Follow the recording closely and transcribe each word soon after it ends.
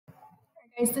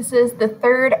Guys, this is the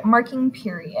third marking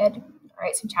period. All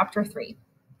right, so chapter 3.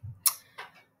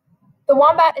 The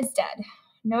wombat is dead.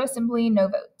 No assembly, no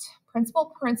vote.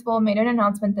 Principal made an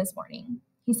announcement this morning.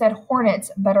 He said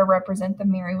hornets better represent the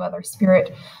Merryweather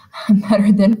spirit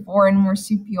better than foreign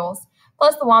marsupials.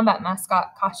 Plus, the wombat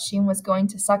mascot costume was going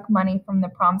to suck money from the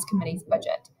proms committee's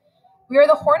budget. We are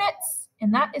the Hornets,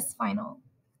 and that is final.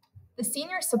 The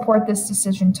seniors support this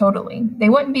decision totally. They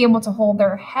wouldn't be able to hold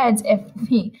their heads if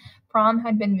the prom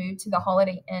had been moved to the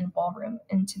Holiday Inn ballroom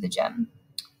into the gym.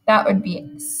 That would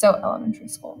be so elementary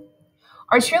school.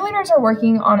 Our cheerleaders are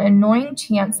working on annoying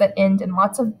chants that end in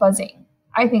lots of buzzing.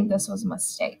 I think this was a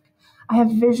mistake. I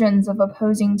have visions of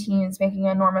opposing teams making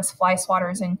enormous fly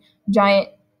swatters and giant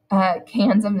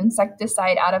cans of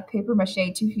insecticide out of paper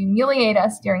mache to humiliate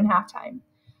us during halftime.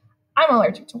 I'm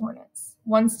allergic to hornets.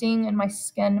 One sting and my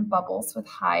skin bubbles with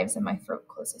hives and my throat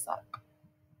closes up.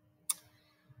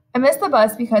 I missed the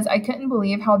bus because I couldn't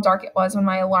believe how dark it was when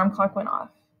my alarm clock went off.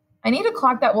 I need a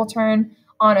clock that will turn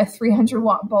on a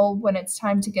 300-watt bulb when it's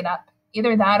time to get up,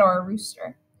 either that or a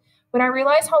rooster. When I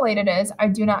realize how late it is, I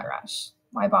do not rush.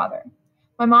 Why bother?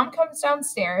 My mom comes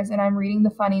downstairs and I'm reading the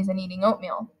funnies and eating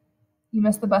oatmeal. You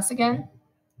missed the bus again?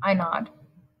 I nod.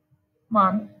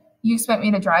 Mom, you expect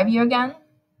me to drive you again?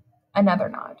 Another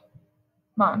nod.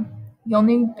 Mom, you'll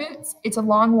need boots. It's a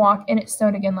long walk and it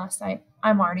snowed again last night.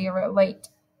 I'm already late.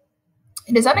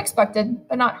 It is unexpected,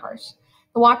 but not harsh.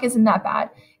 The walk isn't that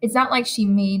bad. It's not like she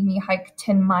made me hike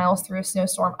 10 miles through a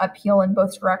snowstorm uphill in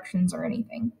both directions or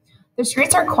anything. The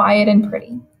streets are quiet and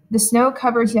pretty. The snow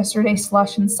covers yesterday's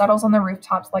slush and settles on the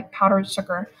rooftops like powdered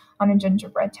sugar on a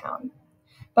gingerbread town.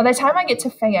 By the time I get to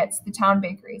Fayette's, the town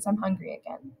bakeries, I'm hungry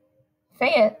again.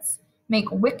 Fayette's make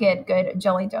wicked good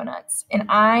jelly donuts, and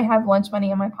I have lunch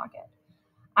money in my pocket.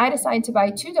 I decide to buy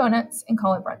 2 donuts and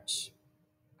call it brunch.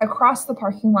 Across the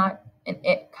parking lot, and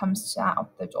it comes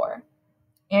out the door.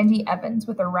 Andy Evans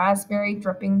with a raspberry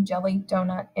dripping jelly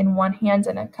donut in one hand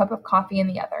and a cup of coffee in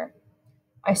the other.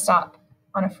 I stop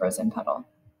on a frozen puddle.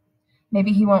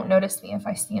 Maybe he won't notice me if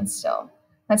I stand still.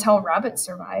 That's how rabbits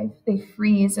survive. They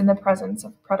freeze in the presence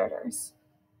of predators.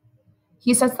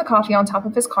 He sets the coffee on top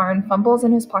of his car and fumbles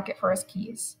in his pocket for his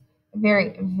keys.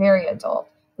 Very, very adult,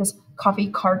 this coffee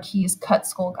car keys cut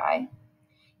skull guy.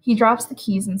 He drops the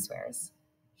keys and swears.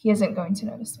 He isn't going to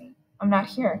notice me. I'm not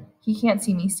here. He can't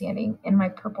see me standing in my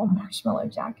purple marshmallow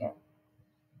jacket.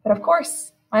 But of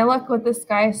course, my luck with this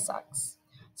guy sucks.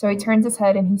 So he turns his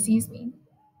head and he sees me.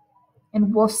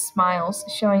 And Wolf smiles,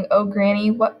 showing, "Oh,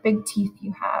 Granny, what big teeth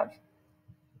you have."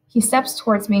 He steps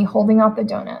towards me, holding out the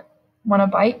donut. "Want a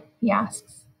bite?" he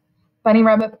asks. Bunny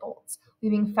Rabbit bolts,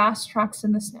 leaving fast tracks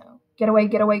in the snow. Get away,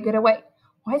 get away, get away.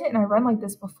 Why didn't I run like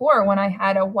this before when I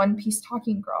had a one-piece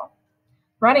talking girl?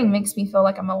 Running makes me feel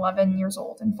like I'm 11 years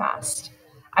old and fast.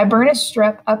 I burn a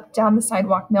strip up down the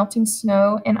sidewalk, melting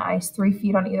snow and ice 3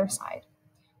 feet on either side.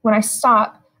 When I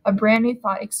stop, a brand new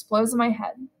thought explodes in my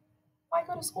head. Why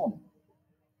go to school?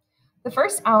 The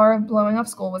first hour of blowing off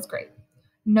school was great.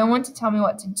 No one to tell me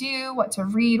what to do, what to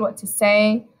read, what to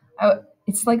say.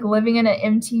 It's like living in an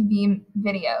MTV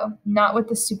video, not with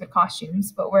the stupid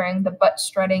costumes, but wearing the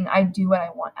butt-strutting, I do what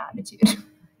I want attitude.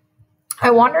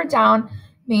 I wandered down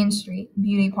Main Street,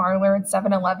 beauty parlor,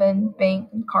 7-Eleven, bank,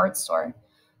 and card store.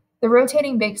 The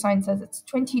rotating bake sign says it's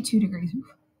 22 degrees.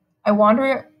 I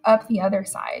wander up the other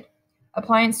side.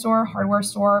 Appliance store, hardware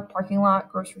store, parking lot,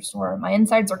 grocery store. My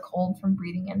insides are cold from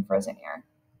breathing in frozen air.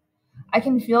 I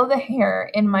can feel the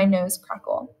hair in my nose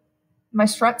crackle. My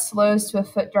strut slows to a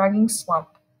foot-dragging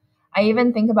slump. I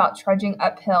even think about trudging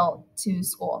uphill to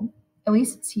school. At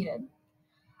least it's heated.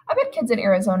 I bet kids in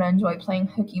Arizona enjoy playing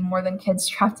hooky more than kids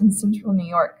trapped in central New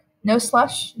York. No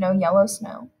slush, no yellow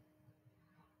snow.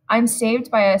 I'm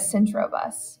saved by a Centro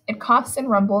bus. It coughs and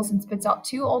rumbles and spits out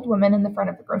 2 old women in the front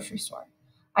of the grocery store.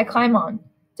 I climb on.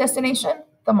 Destination?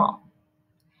 The mall.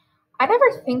 I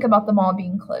never think about the mall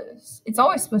being closed. It's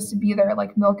always supposed to be there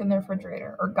like milk in the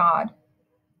refrigerator or God.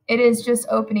 It is just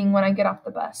opening when I get off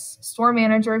the bus. Store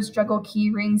managers juggle key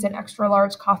rings and extra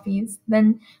large coffees.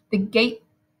 Then the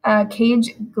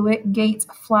cage gates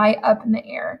fly up in the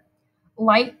air.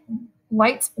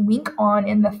 Lights wink on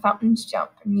and the fountains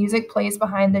jump. Music plays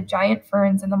behind the giant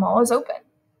ferns and the mall is open.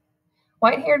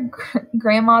 White-haired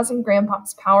grandmas and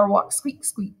grandpas power walk squeak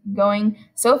squeak, going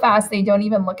so fast they don't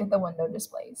even look at the window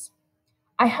displays.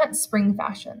 I hunt spring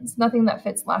fashions. Nothing that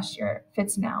fits last year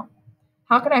fits now.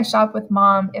 How can I shop with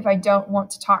Mom if I don't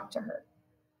want to talk to her?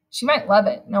 She might love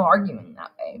it, no arguing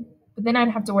that way, but then I'd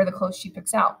have to wear the clothes she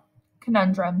picks out.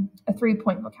 Conundrum, a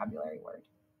 3-point vocabulary word.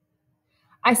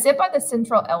 I sit by the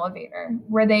central elevator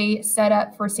where they set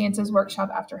up for Santa's workshop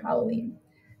after Halloween.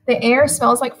 The air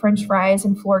smells like French fries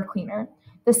and floor cleaner.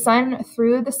 The sun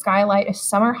through the skylight is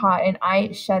summer hot and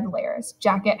I shed layers,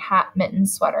 jacket, hat,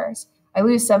 mittens, sweaters. I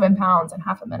lose 7 pounds in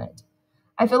half a minute.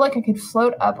 I feel like I could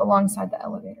float up alongside the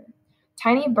elevator.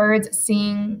 Tiny birds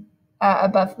sing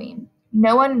above me.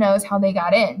 No one knows how they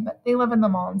got in, but they live in the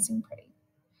mall and seem pretty.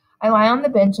 I lie on the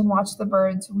bench and watch the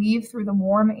birds weave through the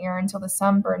warm air until the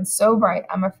sun burns so bright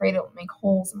I'm afraid it will make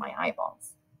holes in my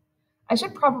eyeballs. I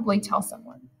should probably tell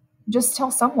someone. Just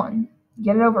tell someone.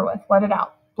 Get it over with. Let it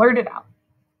out. Blurt it out.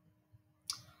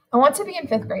 I want to be in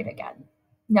 5th grade again.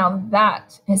 Now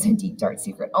that is a deep, dark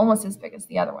secret, almost as big as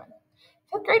the other one.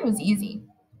 5th grade was easy.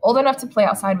 Old enough to play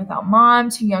outside without mom,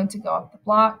 too young to go off the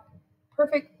block.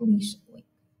 Perfect leash length.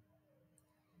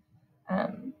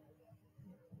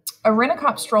 A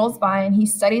rent-a-cop strolls by and he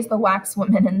studies the wax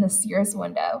woman in the Sears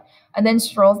window and then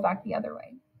strolls back the other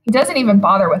way. He doesn't even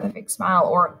bother with a fake smile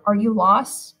or, "Are you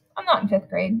lost?" "I'm not in 5th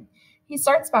grade." He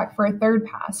starts back for a third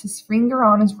pass, his finger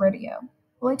on his radio.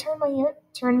 Will he turn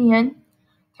me in?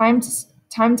 Time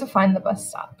to find the bus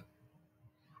stop.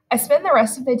 I spend the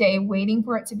rest of the day waiting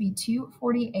for it to be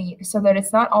 2:48 so that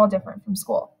it's not all different from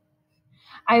school.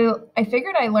 I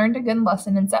figured I learned a good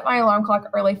lesson and set my alarm clock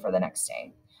early for the next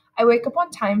day. I wake up on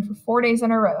time for 4 days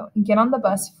in a row and get on the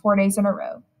bus 4 days in a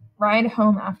row. Ride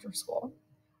home after school.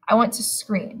 I want to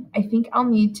scream. I think I'll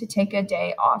need to take a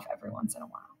day off every once in a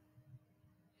while.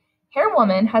 Hair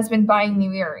Woman has been buying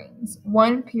new earrings.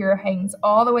 One pair hangs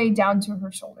all the way down to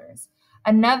her shoulders.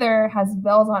 Another has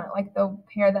bells on it like the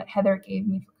pair that Heather gave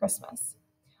me for Christmas.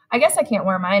 I guess I can't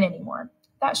wear mine anymore.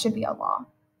 That should be a law.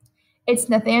 It's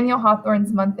Nathaniel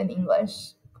Hawthorne's month in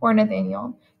English. Poor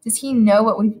Nathaniel. Does he know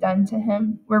what we've done to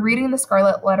him? We're reading the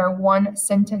Scarlet Letter one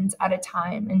sentence at a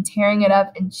time and tearing it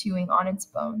up and chewing on its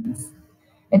bones.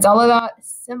 It's all about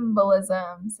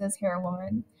symbolism, says Hair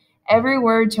Woman. Every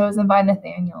word chosen by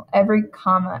Nathaniel, every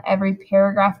comma, every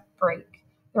paragraph break,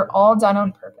 they're all done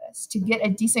on purpose. To get a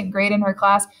decent grade in her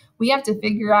class, we have to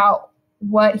figure out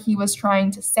what he was trying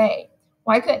to say.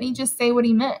 Why couldn't he just say what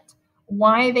he meant?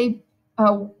 Why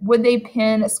would they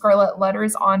pin scarlet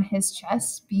letters on his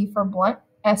chest? B for blunt,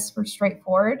 S for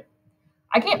straightforward.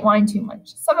 I can't whine too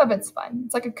much. Some of it's fun.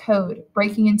 It's like a code,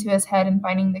 breaking into his head and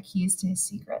finding the keys to his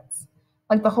secrets.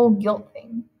 Like the whole guilt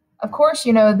thing. Of course,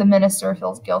 the minister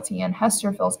feels guilty and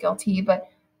Hester feels guilty, but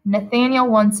Nathaniel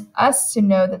wants us to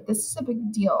know that this is a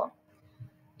big deal.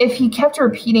 If he kept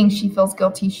repeating, she feels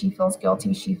guilty, she feels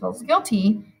guilty, she feels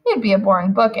guilty, it'd be a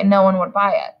boring book and no one would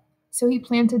buy it. So he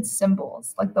planted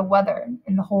symbols, like the weather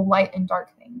and the whole light and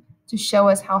dark thing, to show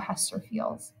us how Hester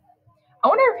feels. I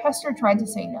wonder if Hester tried to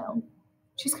say no.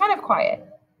 She's kind of quiet.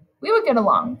 We would get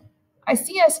along. I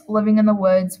see us living in the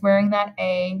woods, wearing that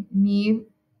A, me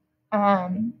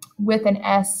with an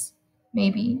S,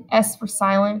 maybe. S for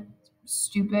silent,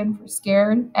 stupid, for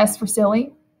scared. S for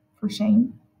silly, for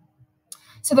shame.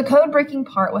 So the code-breaking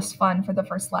part was fun for the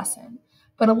first lesson,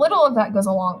 but a little of that goes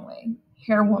a long way.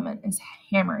 Hair Woman is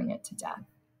hammering it to death.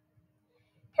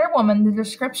 Hair Woman, the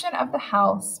description of the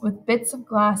house with bits of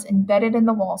glass embedded in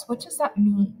the walls, what does that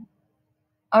mean?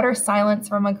 Utter silence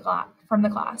from the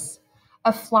class.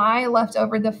 A fly left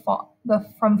over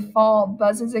from fall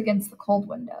buzzes against the cold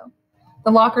window.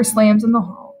 The locker slams in the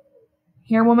hall.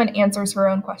 Hair Woman answers her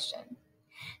own question.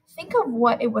 Think of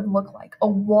what it would look like, a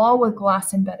wall with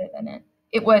glass embedded in it.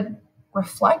 It would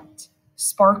reflect,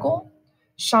 sparkle,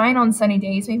 shine on sunny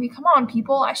days. Maybe, come on,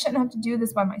 people, I shouldn't have to do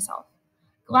this by myself.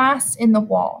 Glass in the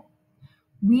wall.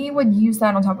 We would use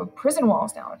that on top of prison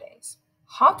walls nowadays.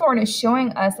 Hawthorne is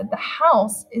showing us that the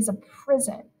house is a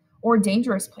prison or a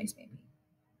dangerous place, maybe.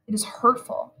 It is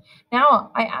hurtful.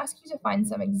 Now, I ask you to find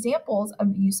some examples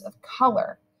of use of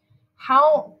color.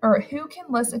 Who can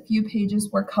list a few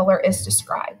pages where color is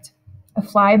described? A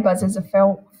fly buzzes a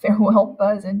farewell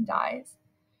buzz and dies.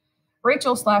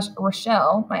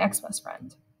 Rachel/Rochelle, my ex-best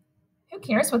friend. Who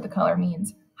cares what the color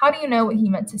means? How do you know what he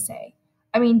meant to say?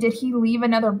 I mean, did he leave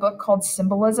another book called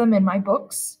Symbolism in my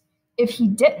books? If he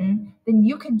didn't, then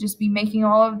you could just be making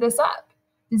all of this up.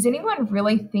 Does anyone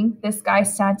really think this guy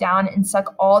sat down and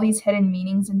stuck all these hidden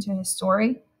meanings into his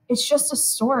story? It's just a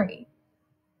story.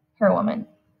 Hair Woman.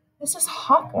 This is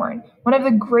Hawthorne, one of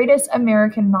the greatest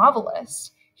American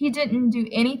novelists. He didn't do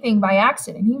anything by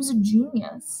accident. He was a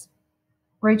genius.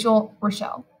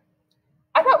 Rochelle.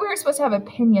 I thought we were supposed to have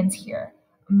opinions here.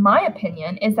 My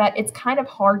opinion is that it's kind of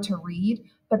hard to read,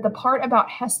 but the part about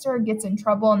Hester gets in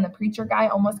trouble and the preacher guy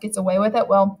almost gets away with it,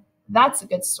 well, that's a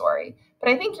good story. But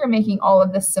I think you're making all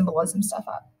of this symbolism stuff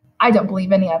up. I don't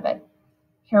believe any of it.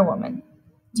 Hair Woman.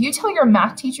 Do you tell your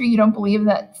math teacher you don't believe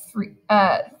that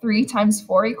 3 times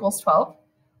 4 equals 12?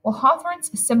 Well,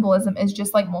 Hawthorne's symbolism is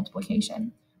just like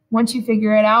multiplication. Once you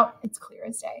figure it out, it's clear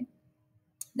as day.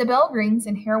 The bell rings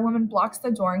and Hair Woman blocks the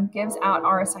door and gives out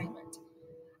our assignment.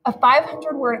 A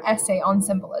 500-word essay on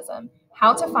symbolism,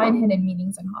 how to find hidden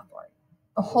meanings in Hawthorne.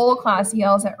 The whole class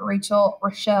yells at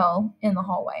Rochelle in the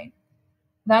hallway.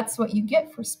 That's what you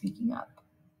get for speaking up.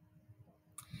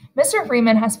 Mr.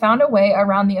 Freeman has found a way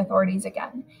around the authorities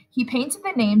again. He painted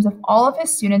the names of all of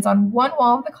his students on one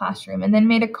wall of the classroom and then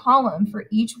made a column for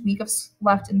each week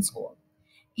left in school.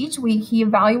 Each week, he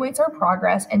evaluates our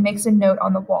progress and makes a note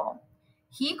on the wall.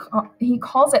 He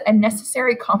calls it a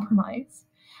necessary compromise.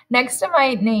 Next to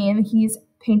my name, he's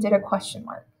painted a question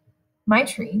mark. My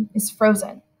tree is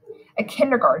frozen. A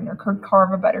kindergartner could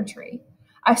carve a better tree.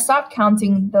 I stopped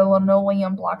counting the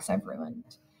linoleum blocks I've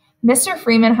ruined. Mr.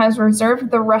 Freeman has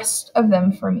reserved the rest of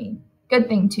them for me. Good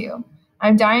thing, too.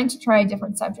 I'm dying to try a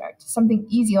different subject, something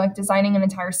easy like designing an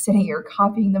entire city or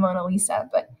copying the Mona Lisa,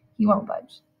 but he won't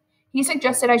budge. He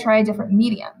suggested I try a different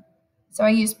medium, so I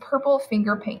used purple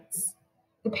finger paints.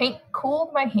 The paint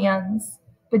cooled my hands,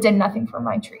 but did nothing for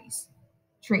my trees.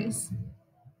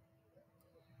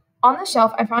 On the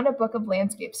shelf, I found a book of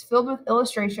landscapes filled with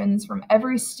illustrations from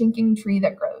every stinking tree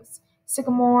that grows.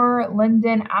 Sycamore,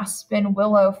 linden, aspen,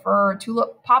 willow, fir,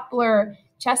 tulip, poplar,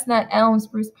 chestnut, elm,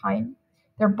 spruce, pine.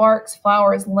 Their barks,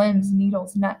 flowers, limbs,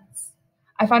 needles, nuts.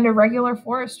 I found a regular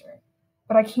forester,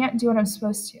 but I can't do what I'm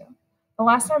supposed to. The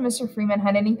last time Mr. Freeman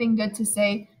had anything good to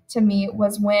say to me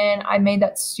was when I made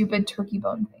that stupid turkey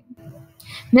bone thing.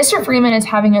 Mr. Freeman is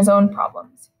having his own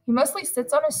problems. He mostly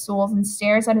sits on his stools and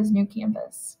stares at his new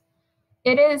canvas.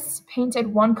 It is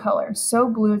painted one color, so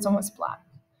blue it's almost black.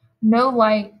 No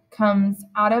light comes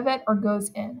out of it or goes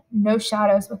in. No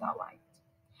shadows without light.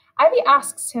 Ivy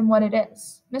asks him what it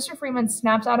is. Mr. Freeman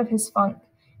snaps out of his funk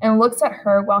and looks at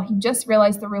her while he just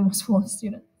realized the room was full of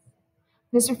students.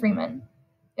 Mr. Freeman,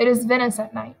 it is Venice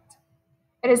at night.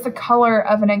 It is the color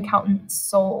of an accountant's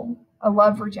soul, a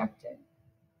love rejected.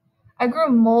 I grew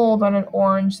mold on an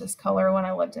orange this color when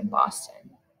I lived in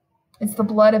Boston. It's the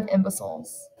blood of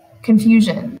imbeciles,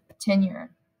 confusion, tenure,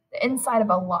 the inside of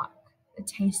a lock, the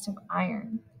taste of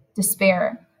iron,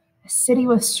 despair, a city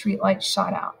with streetlights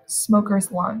shot out,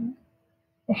 smoker's lung,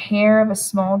 the hair of a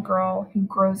small girl who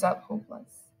grows up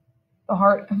hopeless, the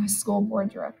heart of a school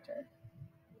board director.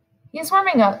 He's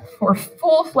warming up for a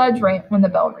full-fledged rant when the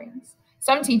bell rings.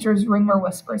 Some teachers rumor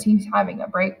whispers he's having a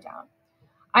breakdown.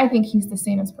 I think he's the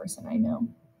sanest person I know.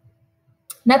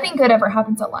 Nothing good ever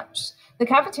happens at lunch. The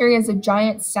cafeteria is a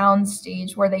giant sound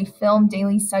stage where they film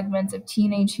daily segments of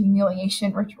teenage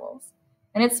humiliation rituals,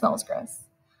 and it smells gross.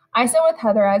 I sit with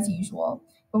Heather as usual,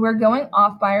 but we're going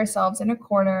off by ourselves in a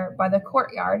corner by the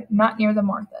courtyard, not near the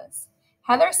Marthas.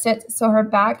 Heather sits so her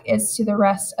back is to the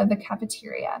rest of the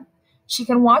cafeteria. She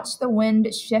can watch the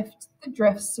wind shift the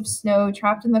drifts of snow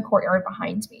trapped in the courtyard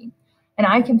behind me, and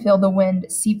I can feel the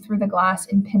wind seep through the glass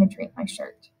and penetrate my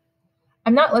shirt.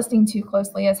 I'm not listening too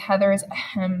closely as Heather is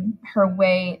her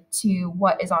way to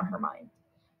what is on her mind.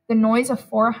 The noise of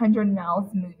 400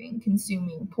 mouths moving,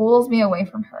 consuming, pulls me away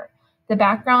from her. The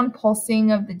background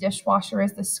pulsing of the dishwasher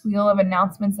is the squeal of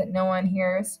announcements that no one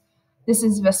hears. This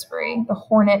is Vespery, the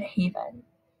Hornet Haven.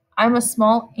 I'm a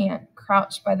small ant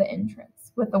crouched by the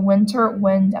entrance, with the winter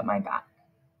wind at my back.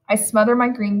 I smother my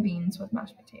green beans with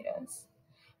mashed potatoes.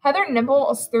 Heather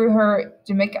nibbles through her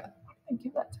Jamaica. I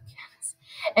give that to cats.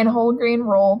 And whole grain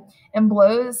roll and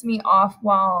blows me off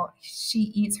while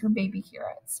she eats her baby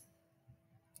carrots.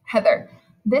 Heather,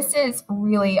 this is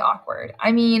really awkward.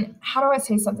 I mean, how do I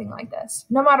say something like this?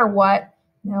 No matter what.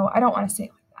 No, I don't want to say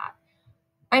it like that.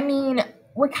 I mean,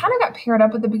 we kind of got paired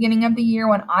up at the beginning of the year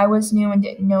when I was new and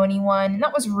didn't know anyone. And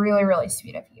that was really, really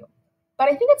sweet of you. But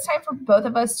I think it's time for both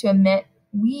of us to admit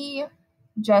we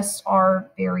just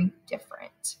are very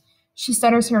different. She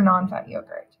stutters her non-fat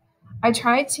yogurt. I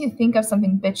try to think of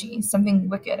something bitchy, something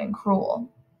wicked and cruel.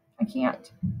 I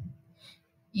can't.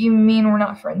 You mean we're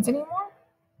not friends anymore?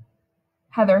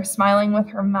 Heather, smiling with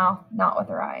her mouth, not with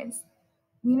her eyes.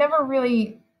 We never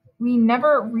really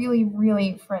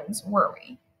friends, were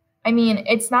we? I mean,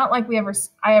 it's not like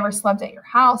I ever slept at your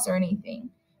house or anything.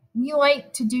 We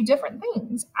like to do different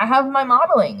things. I have my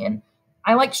modeling and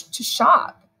I like to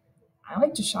shop. I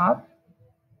like to shop.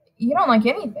 You don't like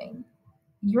anything.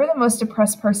 You're the most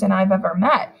depressed person I've ever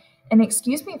met. And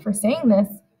excuse me for saying this,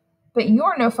 but you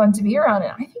are no fun to be around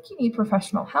and I think you need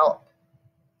professional help.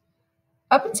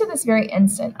 Up until this very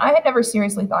instant, I had never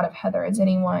seriously thought of Heather as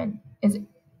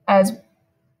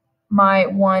my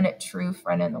one true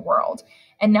friend in the world.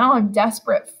 And now I'm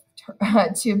desperate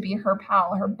to be her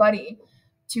pal, her buddy,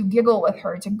 to giggle with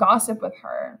her, to gossip with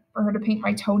her, for her to paint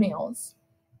my toenails.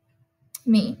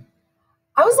 Me.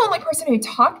 I was the only person who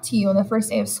talked to you on the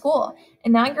first day of school,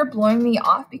 and now you're blowing me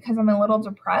off because I'm a little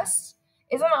depressed?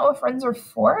 Isn't that what friends are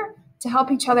for? To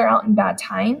help each other out in bad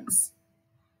times?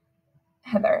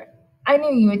 Heather, I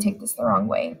knew you would take this the wrong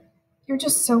way. You're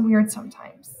just so weird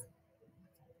sometimes.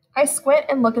 I squint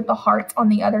and look at the hearts on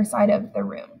the other side of the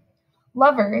room.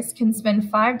 Lovers can spend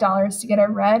 $5 to get a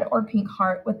red or pink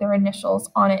heart with their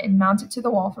initials on it and mount it to the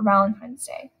wall for Valentine's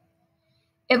Day.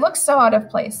 It looks so out of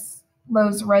place,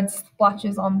 those red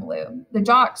splotches on blue. The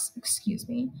jocks,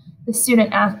 the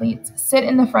student athletes, sit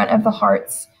in the front of the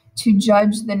hearts to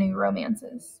judge the new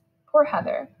romances. Poor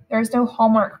Heather. There is no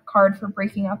Hallmark card for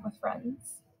breaking up with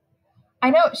friends. I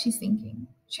know what she's thinking.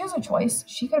 She has a choice.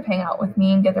 She could hang out with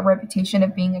me and get the reputation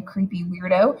of being a creepy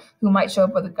weirdo who might show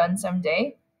up with a gun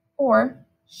someday. Or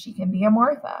she can be a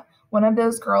Martha, one of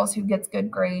those girls who gets good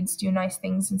grades, do nice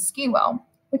things, and ski well.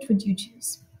 Which would you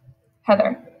choose?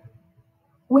 Heather,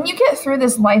 when you get through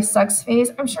this life sucks phase,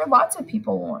 I'm sure lots of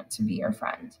people want to be your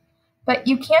friend. But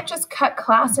you can't just cut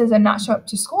classes and not show up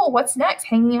to school. What's next?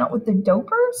 Hanging out with the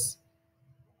dopers?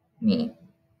 Me.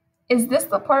 Is this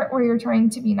the part where you're trying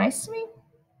to be nice to me?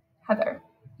 Heather,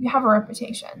 you have a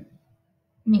reputation.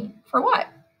 Me. For what?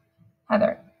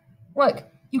 Heather, look,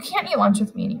 you can't eat lunch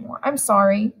with me anymore. I'm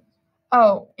sorry.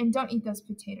 Oh, and don't eat those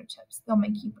potato chips. They'll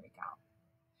make you break out.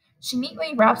 She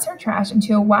neatly wraps her trash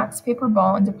into a wax paper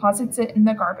ball and deposits it in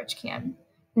the garbage can.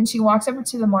 Then she walks over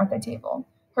to the Martha table.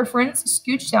 Her friends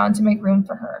scooch down to make room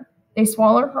for her. They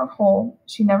swallow her whole.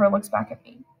 She never looks back at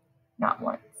me. Not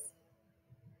once.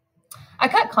 I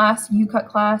cut class, you cut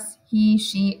class, he,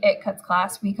 she, it cuts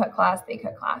class, we cut class, they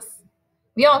cut class.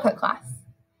 We all cut class.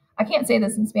 I can't say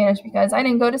this in Spanish because I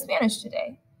didn't go to Spanish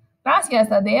today. Gracias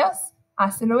a Dios.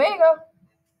 Hasta luego.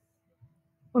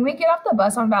 When we get off the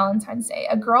bus on Valentine's Day,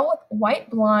 a girl with white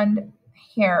blonde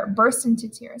hair bursts into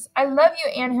tears. I love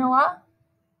you, Angela.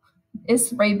 Is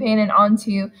spray painted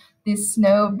onto the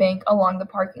snow bank along the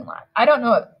parking lot. I don't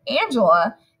know if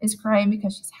Angela is crying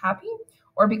because she's happy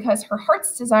or because her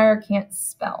heart's desire can't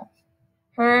spell.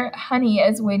 Her honey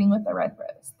is waiting with a red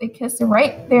rose. They kiss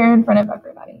right there in front of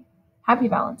everybody. Happy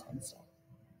Valentine's Day.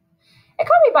 It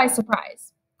caught me by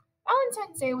surprise.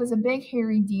 Valentine's Day was a big,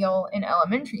 hairy deal in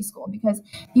elementary school because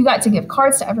you got to give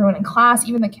cards to everyone in class,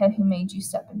 even the kid who made you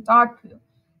step in dog poo.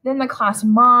 Then the class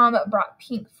mom brought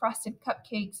pink frosted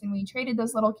cupcakes, and we traded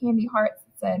those little candy hearts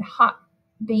that said, hot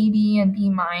baby and be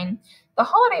mine. The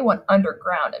holiday went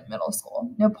underground in middle school.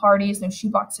 No parties, no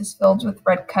shoeboxes filled with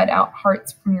red cut-out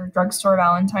hearts from your drugstore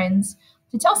Valentines.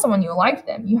 To tell someone you liked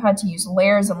them, you had to use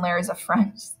layers and layers of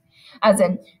friends. As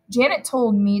in, Janet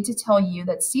told me to tell you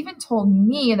that Stephen told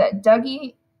me that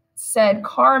Dougie said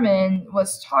Carmen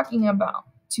was talking about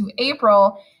to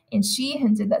April, and she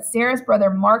hinted that Sarah's brother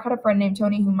Mark had a friend named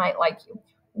Tony who might like you.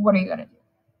 What are you going to do?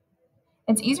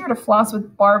 It's easier to floss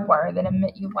with barbed wire than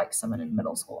admit you like someone in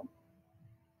middle school.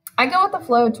 I go with the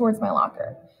flow towards my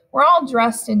locker. We're all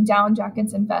dressed in down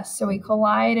jackets and vests, so we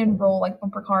collide and roll like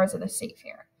bumper cars at a state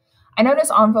fair. I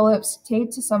notice envelopes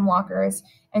taped to some lockers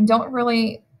and don't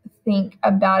really think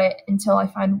about it until I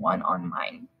find one on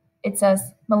mine. It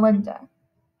says, Melinda.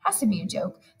 Has to be a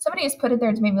joke. Somebody has put it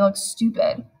there to make me look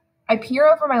stupid. I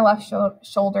peer over my left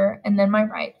shoulder and then my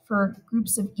right for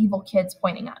groups of evil kids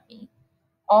pointing at me.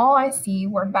 All I see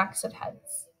were backs of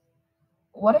heads.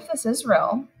 What if this is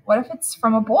real? What if it's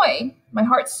from a boy? My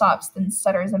heart stops, then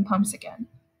stutters and pumps again.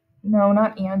 No,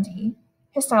 not Andy.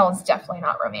 His style is definitely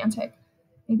not romantic.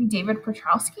 Maybe David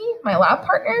Petrowski, my lab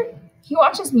partner? He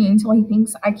watches me until he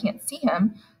thinks I can't see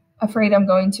him, afraid I'm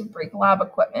going to break lab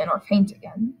equipment or faint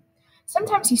again.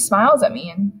 Sometimes he smiles at me,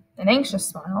 an anxious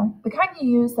smile, the kind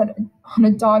you use that on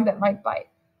a dog that might bite.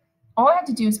 All I have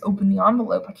to do is open the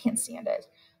envelope. I can't stand it.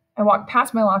 I walk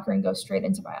past my locker and go straight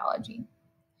into biology.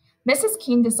 Mrs.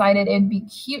 Keene decided it'd be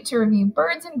cute to review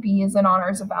birds and bees in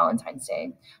honors of Valentine's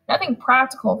Day. Nothing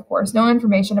practical, of course, no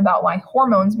information about why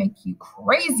hormones make you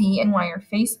crazy and why your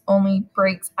face only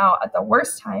breaks out at the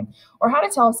worst time, or how to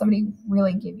tell if somebody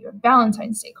really gave you a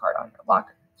Valentine's Day card on your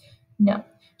locker. No,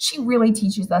 she really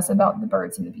teaches us about the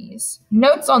birds and the bees.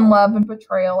 Notes on love and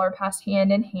betrayal are passed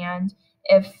hand in hand,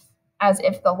 as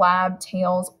if the lab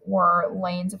tales were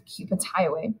lanes of Cupid's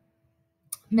highway.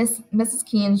 Mrs.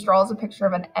 Keene draws a picture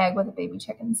of an egg with a baby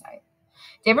chick inside.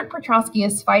 David Petrowski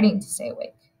is fighting to stay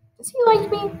awake. Does he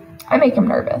like me? I make him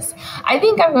nervous. I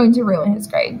think I'm going to ruin his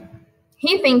grade.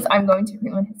 He thinks I'm going to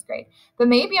ruin his grade, but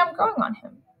maybe I'm growing on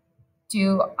him.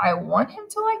 Do I want him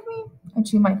to like me? I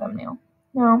chew my thumbnail.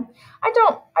 No, I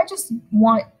don't. I just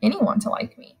want anyone to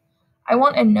like me. I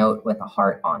want a note with a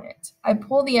heart on it. I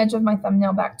pull the edge of my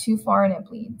thumbnail back too far and it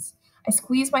bleeds. I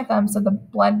squeeze my thumb so the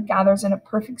blood gathers in a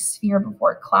perfect sphere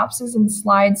before it collapses and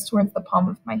slides towards the palm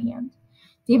of my hand.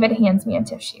 David hands me a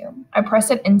tissue. I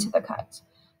press it into the cut.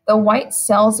 The white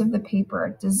cells of the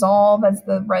paper dissolve as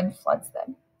the red floods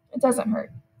them. It doesn't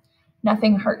hurt.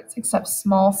 Nothing hurts except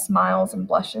small smiles and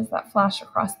blushes that flash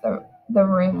across the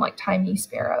room like tiny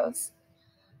sparrows.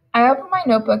 I open my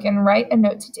notebook and write a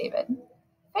note to David.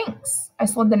 Thanks. I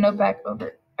slid the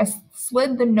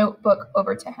notebook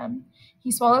over to him.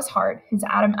 He swallows hard, his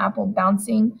Adam apple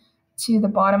bouncing to the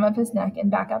bottom of his neck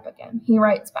and back up again. He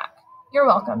writes back, You're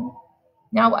welcome.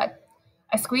 Now what?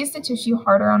 I squeeze the tissue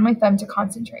harder on my thumb to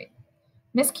concentrate.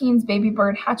 Miss Keene's baby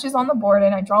bird hatches on the board,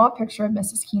 and I draw a picture of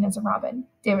Mrs. Keene as a robin.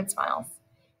 David smiles.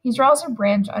 He draws a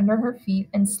branch under her feet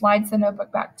and slides the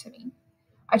notebook back to me.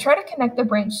 I try to connect the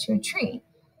branch to a tree.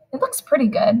 It looks pretty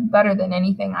good, better than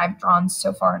anything I've drawn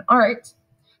so far in art.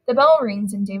 The bell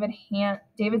rings, and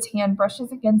David's hand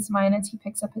brushes against mine as he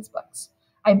picks up his books.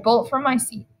 I bolt from my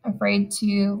seat, afraid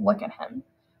to look at him.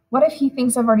 What if he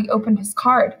thinks I've already opened his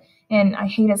card, and I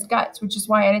hate his guts, which is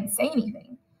why I didn't say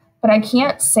anything? But I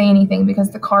can't say anything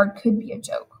because the card could be a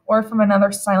joke, or from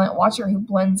another silent watcher who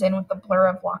blends in with the blur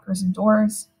of lockers and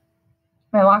doors.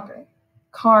 My locker.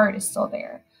 Card is still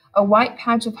there, a white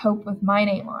patch of hope with my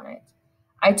name on it.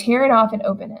 I tear it off and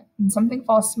open it, and something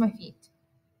falls to my feet.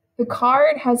 The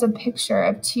card has a picture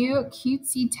of two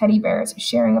cutesy teddy bears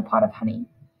sharing a pot of honey.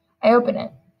 I open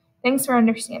it. Thanks for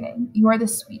understanding. You are the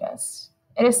sweetest.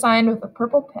 It is signed with a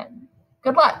purple pen.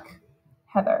 Good luck,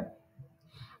 Heather.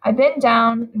 I bent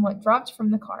down and what dropped from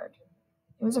the card.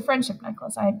 It was a friendship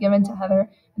necklace I had given to Heather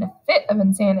in a fit of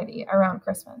insanity around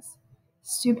Christmas.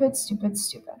 Stupid, stupid,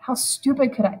 stupid. How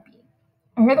stupid could I be?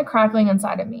 I hear the crackling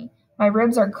inside of me. My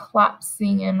ribs are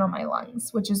collapsing in on my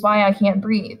lungs, which is why I can't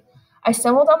breathe. I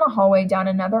stumble down the hallway, down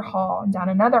another hall, and down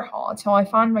another hall, until I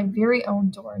find my very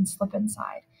own door and slip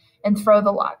inside and throw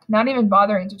the lock, not even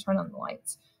bothering to turn on the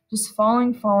lights, just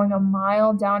falling a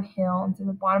mile downhill into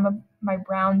the bottom of my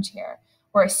brown chair,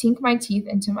 where I sink my teeth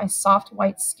into my soft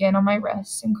white skin on my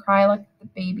wrists and cry like the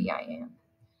baby I am.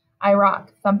 I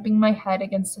rock, thumping my head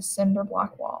against a cinder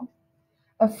block wall.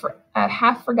 A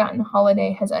half-forgotten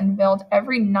holiday has unveiled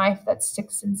every knife that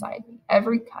sticks inside me,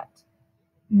 every cut.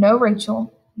 No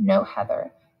Rachel, no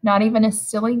Heather, not even a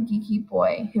silly, geeky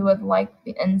boy who would like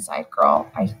the inside girl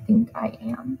I think I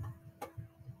am.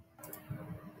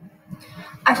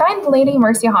 I find Lady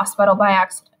Mercy Hospital by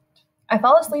accident. I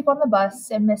fell asleep on the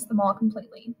bus and missed them all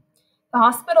completely. The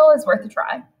hospital is worth a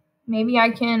try. Maybe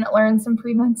I can learn some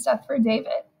pre-med stuff for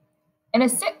David. In a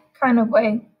sick kind of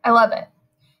way, I love it.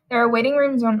 There are waiting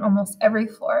rooms on almost every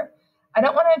floor. I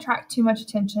don't want to attract too much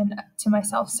attention to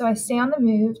myself, so I stay on the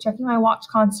move, checking my watch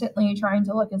constantly, trying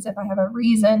to look as if I have a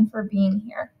reason for being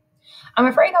here. I'm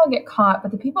afraid I'll get caught,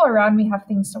 but the people around me have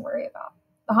things to worry about.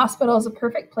 The hospital is a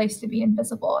perfect place to be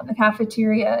invisible, and the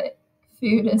cafeteria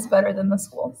food is better than the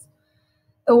schools.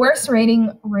 The worst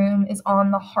waiting room is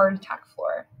on the heart attack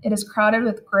floor. It is crowded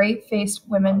with gray-faced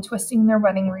women twisting their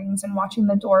wedding rings and watching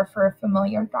the door for a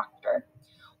familiar doctor.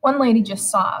 One lady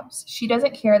just sobs. She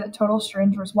doesn't care that total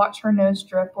strangers watch her nose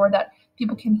drip or that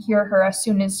people can hear her as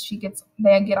soon as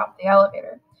they get off the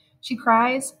elevator. She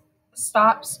cries,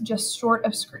 stops just short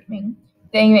of screaming.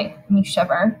 They make me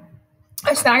shiver.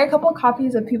 I snag a couple of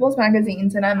copies of People's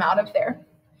Magazines and I'm out of there.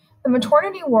 The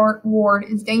maternity ward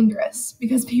is dangerous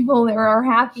because people there are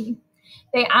happy.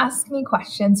 They ask me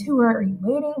questions. Who are you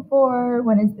waiting for?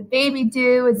 When is the baby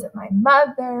due? Is it my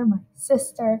mother, my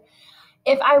sister?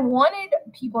 If I wanted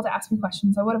people to ask me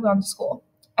questions, I would have gone to school.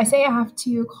 I say I have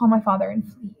to call my father and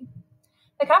flee.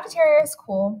 The cafeteria is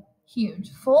cool,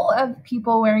 huge, full of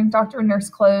people wearing doctor and nurse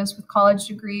clothes with college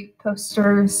degree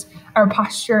posters or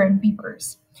posture and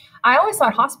beepers. I always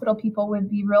thought hospital people would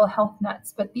be real health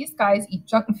nuts, but these guys eat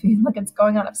junk food like it's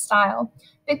going out of style.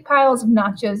 Big piles of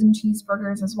nachos and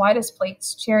cheeseburgers as wide as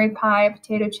plates, cherry pie,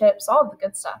 potato chips, all of the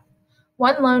good stuff.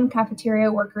 One lone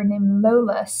cafeteria worker named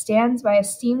Lola stands by a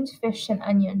steamed fish and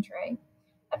onion tray.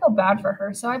 I feel bad for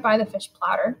her, so I buy the fish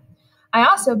platter. I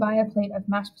also buy a plate of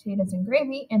mashed potatoes and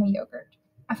gravy and a yogurt.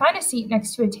 I find a seat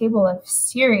next to a table of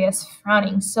serious,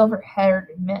 frowning, silver-haired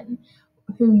men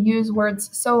who use words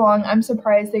so long I'm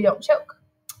surprised they don't choke.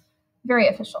 Very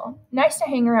official. Nice to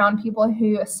hang around people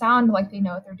who sound like they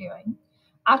know what they're doing.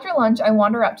 After lunch, I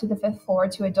wander up to the 5th floor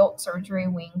to adult surgery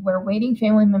wing where waiting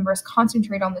family members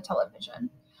concentrate on the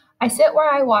television. I sit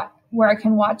where I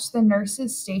can watch the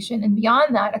nurses station and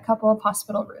beyond that, a couple of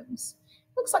hospital rooms.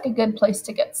 Looks like a good place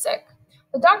to get sick.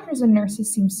 The doctors and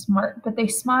nurses seem smart, but they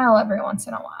smile every once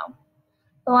in a while.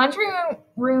 The laundry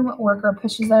room worker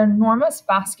pushes an enormous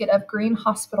basket of green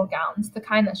hospital gowns, the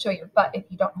kind that show your butt if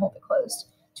you don't hold it closed,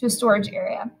 to a storage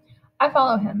area. I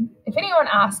follow him. If anyone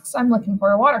asks, I'm looking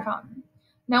for a water fountain.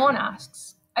 No one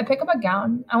asks. I pick up a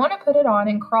gown. I want to put it on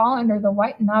and crawl under the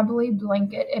white knobbly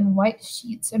blanket and white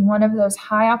sheets in one of those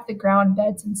high off the ground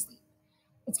beds and sleep.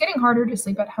 It's getting harder to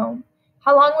sleep at home.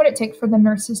 How long would it take for the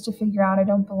nurses to figure out I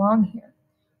don't belong here?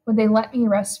 Would they let me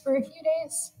rest for a few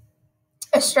days?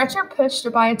 A stretcher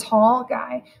pushed by a tall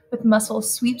guy with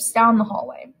muscles sweeps down the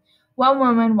hallway. One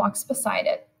woman walks beside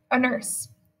it, a nurse.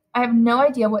 I have no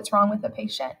idea what's wrong with the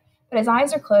patient, but his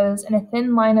eyes are closed and a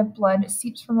thin line of blood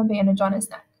seeps from a bandage on his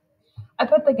neck. I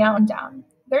put the gown down.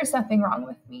 There's nothing wrong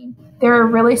with me. There are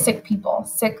really sick people,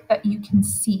 sick that you can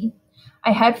see.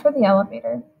 I head for the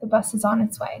elevator. The bus is on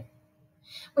its way.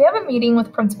 We have a meeting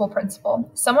with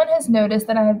principal. Someone has noticed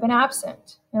that I have been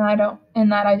absent,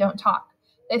 and that I don't talk.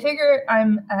 They figure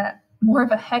I'm more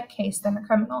of a heck case than a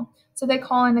criminal, so they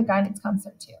call in a guidance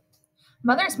counselor too.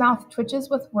 Mother's mouth twitches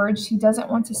with words she doesn't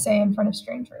want to say in front of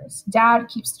strangers. Dad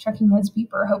keeps checking his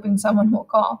beeper, hoping someone will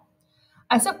call.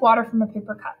 I sip water from a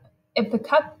paper cup. If the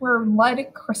cup were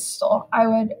lead crystal, I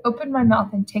would open my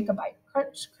mouth and take a bite.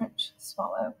 Crunch, crunch,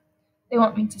 swallow. They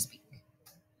want me to speak.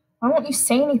 Why won't you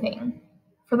say anything?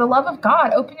 For the love of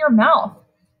God, open your mouth.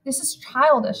 This is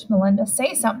childish, Melinda.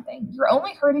 Say something. You're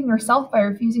only hurting yourself by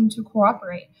refusing to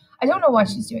cooperate. I don't know why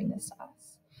she's doing this to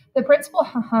us. The principal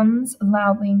hums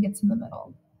loudly and gets in the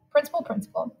middle.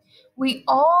 Principal, we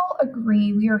all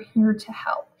agree we are here to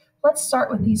help. Let's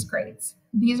start with these grades.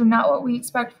 These are not what we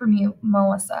expect from you,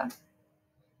 Melinda.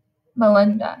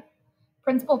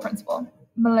 Principal,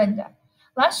 Melinda.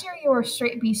 Last year you were a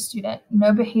straight B student.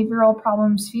 No behavioral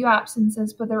problems, few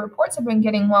absences, but the reports have been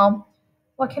getting, well,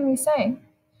 what can we say?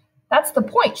 That's the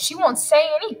point. She won't say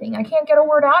anything. I can't get a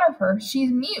word out of her. She's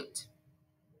mute.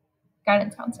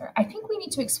 Guidance counselor. I think we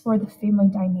need to explore the family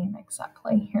dynamics at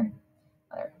play here.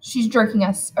 She's jerking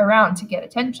us around to get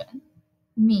attention.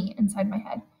 Me, inside my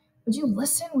head. Would you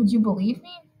listen? Would you believe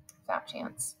me? Fat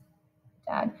chance.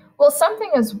 Dad. Well,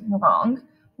 something is wrong.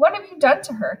 What have you done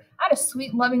to her? I had a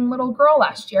sweet, loving little girl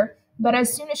last year, but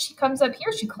as soon as she comes up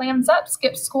here, she clams up,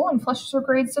 skips school, and flushes her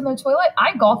grades in the toilet.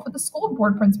 I golf with the school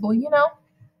board principal, you know.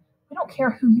 I don't care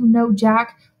who you know,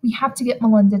 Jack. We have to get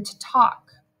Melinda to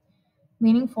talk.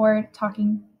 Leaning forward,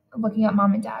 talking, looking at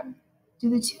Mom and Dad. Do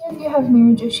the two of you have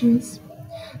marriage issues?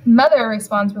 Mother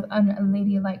responds with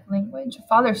unladylike language.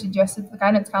 Father suggested the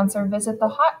guidance counselor visit the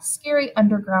hot, scary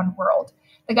underground world.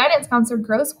 The guidance counselor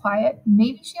grows quiet.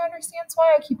 Maybe she understands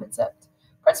why I keep it zipped.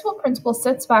 Principal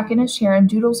sits back in his chair and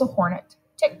doodles a hornet.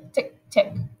 Tick, tick,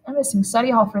 tick. I'm missing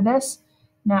study hall for this.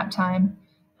 Nap time.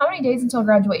 How many days until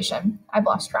graduation? I've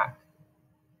lost track.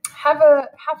 Have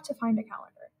to find a calendar.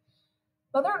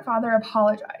 Mother and father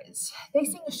apologize. They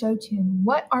sing a show tune.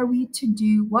 What are we to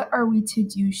do? What are we to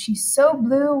do? She's so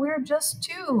blue, we're just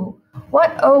two.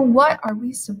 What, oh, what are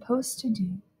we supposed to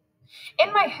do?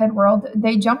 In my head world,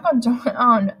 they jump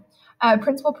on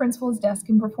principal's desk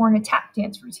and perform a tap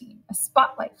dance routine. A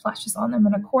spotlight flashes on them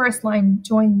and a chorus line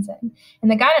joins in.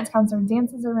 And the guidance counselor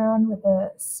dances around with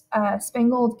a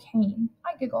spangled cane.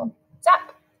 I giggle.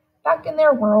 Zap! Back in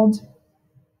their world.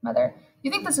 Mother.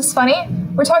 You think this is funny?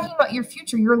 We're talking about your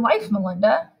future, your life,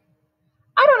 Melinda.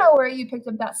 I don't know where you picked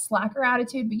up that slacker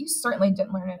attitude, but you certainly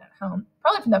didn't learn it at home.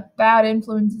 Probably from the bad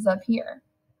influences up here.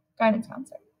 Guidance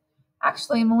counselor.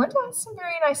 Actually, Melinda has some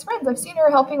very nice friends. I've seen her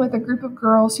helping with a group of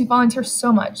girls who volunteer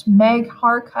so much. Meg,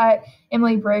 Harcutt,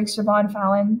 Emily Briggs, Siobhan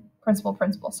Fallon,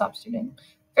 principal, stop student.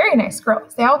 Very nice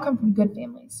girls. They all come from good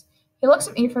families. He looks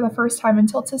at me for the first time and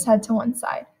tilts his head to one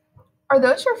side. Are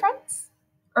those your friends?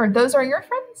 Or those are your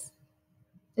friends?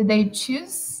 Did they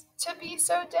choose to be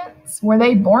so dense? Were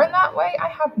they born that way? I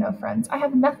have no friends. I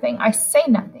have nothing. I say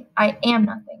nothing. I am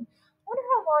nothing. I wonder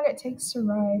how long it takes to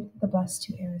ride the bus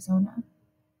to Arizona.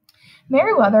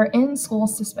 Meriwether in school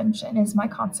suspension is my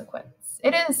consequence.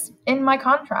 It is in my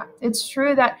contract. It's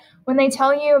true that when they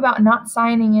tell you about not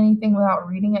signing anything without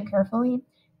reading it carefully,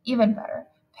 even better,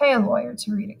 pay a lawyer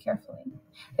to read it carefully.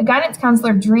 The guidance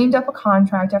counselor dreamed up a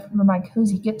contract after my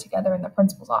cozy get-together in the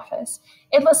principal's office.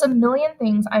 It lists a million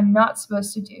things I'm not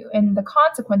supposed to do, and the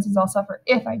consequences I'll suffer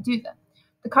if I do them.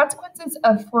 The consequences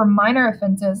for minor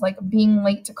offenses like being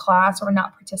late to class or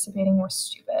not participating were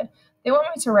stupid. They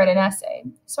want me to write an essay,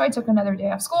 so I took another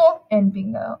day off school, and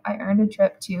bingo, I earned a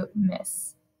trip to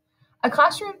Miss. A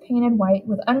classroom painted white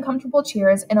with uncomfortable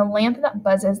chairs and a lamp that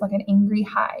buzzes like an angry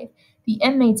hive. The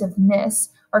inmates of Miss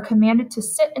are commanded to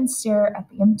sit and stare at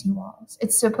the empty walls.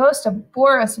 It's supposed to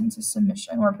bore us into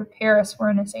submission or prepare us for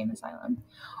an insane asylum.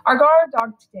 Our guard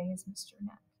dog today is Mr.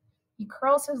 Neck. He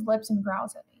curls his lips and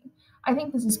growls at me. I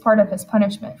think this is part of his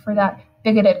punishment for that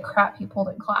bigoted crap he pulled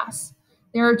in class.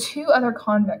 There are two other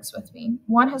convicts with me.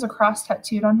 One has a cross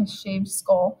tattooed on his shaved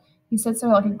skull. He sits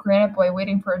there like a granite boy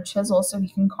waiting for a chisel so he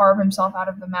can carve himself out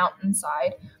of the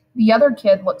mountainside. The other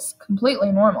kid looks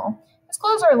completely normal. His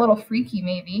clothes are a little freaky,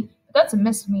 maybe, but that's a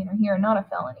misdemeanor here, not a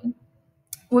felony.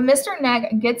 When Mr.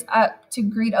 Neg gets up to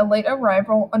greet a late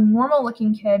arrival, a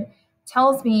normal-looking kid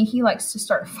tells me he likes to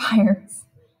start fires.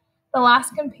 The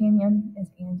last companion is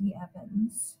Andy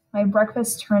Evans. My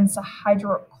breakfast turns to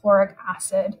hydrochloric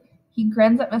acid. He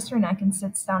grins at Mr. Neck and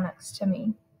sits down next to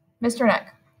me. Mr.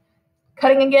 Neck,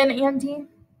 cutting again, Andy?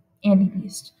 Andy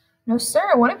beast. No,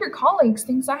 sir. One of your colleagues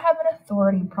thinks I have an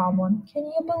authority problem. Can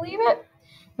you believe it?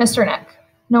 Mr. Neck,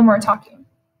 no more talking.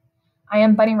 I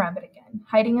am Bunny Rabbit again,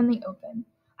 hiding in the open.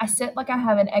 I sit like I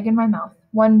have an egg in my mouth.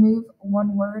 One move,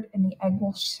 one word, and the egg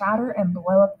will shatter and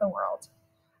blow up the world.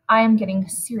 I am getting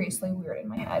seriously weird in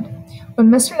my head. When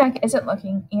Mr. Neck isn't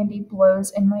looking, Andy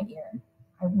blows in my ear.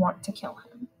 I want to kill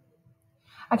him.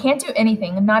 I can't do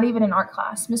anything, not even in art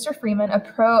class. Mr. Freeman, a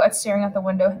pro at staring out the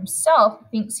window himself,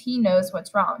 thinks he knows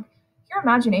what's wrong. Your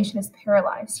imagination is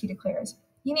paralyzed, he declares.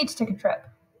 You need to take a trip.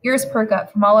 Ears perk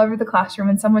up from all over the classroom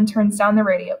and someone turns down the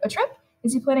radio. A trip?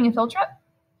 Is he planning a field trip?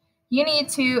 You need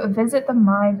to visit the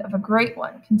mind of a great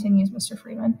one, continues Mr.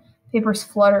 Freeman. Papers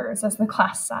flutters as the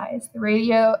class sighs. The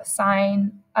radio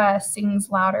sign sings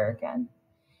louder again.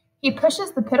 He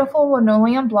pushes the pitiful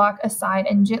linoleum block aside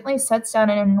and gently sets down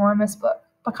an enormous book.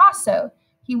 Picasso,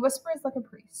 he whispers like a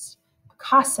priest.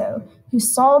 Picasso, who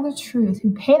saw the truth,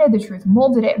 who painted the truth,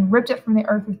 molded it, and ripped it from the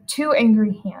earth with two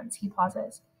angry hands. He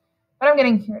pauses. But I'm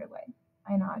getting carried away.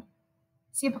 I nod.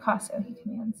 See Picasso, he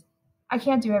commands. I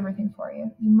can't do everything for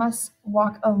you. You must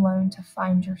walk alone to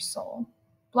find your soul.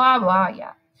 Blah, blah,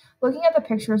 yeah. Looking at the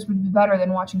pictures would be better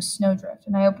than watching snowdrift,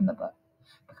 and I opened the book.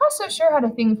 Picasso sure had a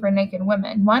thing for naked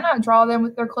women. Why not draw them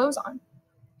with their clothes on?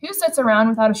 Who sits around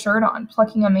without a shirt on,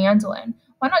 plucking a mandolin?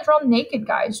 Why not draw naked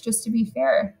guys, just to be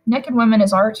fair? Naked women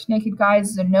is art, naked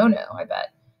guys is a no-no, I bet.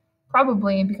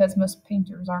 Probably because most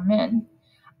painters are men.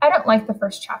 I don't like the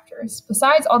first chapters.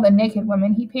 Besides all the naked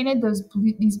women, he painted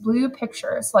these blue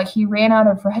pictures like he ran out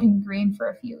of red and green for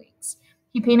a few weeks.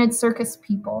 He painted circus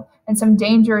people and some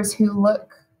dancers who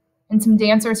look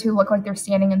like they're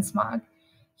standing in smog.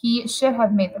 He should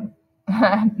have made them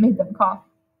cough.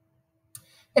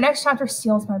 The next chapter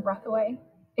steals my breath away.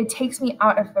 It takes me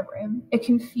out of the room. It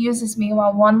confuses me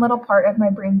while one little part of my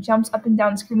brain jumps up and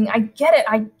down screaming, I get it,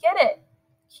 I get it.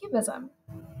 Cubism.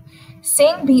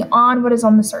 Seeing beyond what is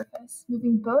on the surface,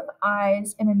 moving both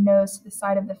eyes and a nose to the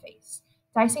side of the face,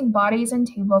 dicing bodies and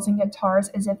tables and guitars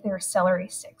as if they were celery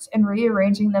sticks, and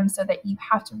rearranging them so that you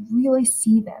have to really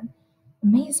see them.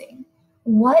 Amazing.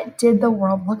 What did the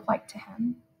world look like to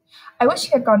him? I wish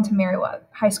he had gone to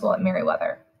high school at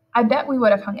Meriwether. I bet we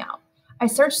would have hung out. I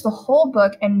searched the whole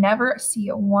book and never see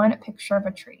one picture of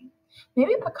a tree.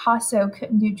 Maybe Picasso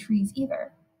couldn't do trees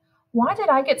either. Why did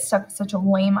I get stuck with such a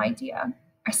lame idea?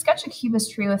 I sketched a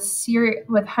cubist tree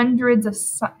with hundreds of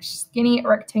skinny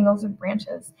rectangles of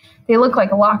branches. They look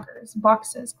like lockers,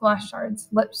 boxes, glass shards,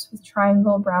 lips with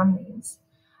triangle brown leaves.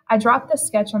 I dropped the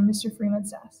sketch on Mr.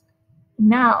 Freeman's desk.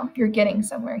 Now you're getting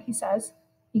somewhere, he says.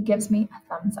 He gives me a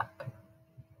thumbs up.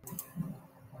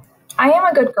 I am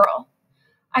a good girl.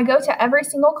 I go to every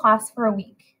single class for a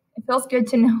week. It feels good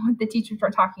to know what the teachers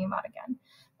are talking about again.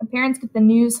 My parents get the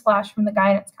news flash from the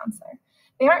guidance counselor.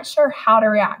 They aren't sure how to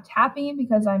react. Happy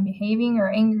because I'm behaving, or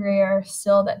angry, or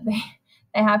still that they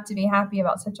have to be happy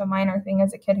about such a minor thing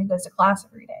as a kid who goes to class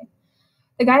every day.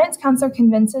 The guidance counselor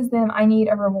convinces them I need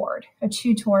a reward, a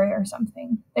tutorial or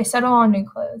something. They settle on new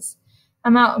clothes.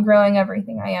 I'm outgrowing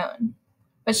everything I own.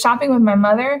 But shopping with my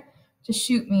mother, to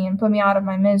shoot me and put me out of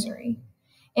my misery.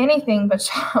 Anything but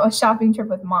a shopping trip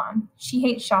with Mom. She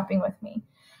hates shopping with me.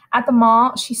 At the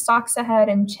mall, she stalks ahead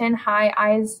and chin high,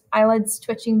 eyelids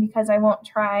twitching because I won't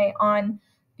try on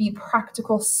the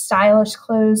practical, stylish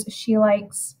clothes she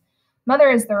likes. Mother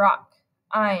is the rock.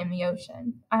 I am the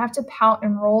ocean. I have to pout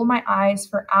and roll my eyes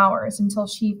for hours until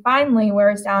she finally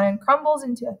wears down and crumbles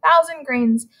into 1,000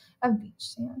 grains of beach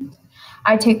sand.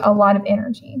 I take a lot of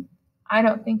energy. I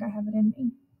don't think I have it in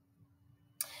me.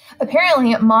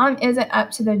 Apparently, Mom isn't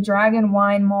up to the Dragon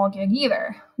Wine Mall gig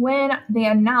either. When they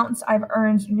announce I've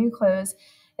earned new clothes,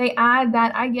 they add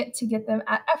that I get to get them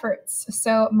at Efforts,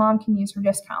 so Mom can use her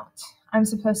discount. I'm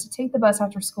supposed to take the bus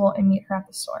after school and meet her at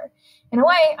the store. In a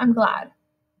way, I'm glad.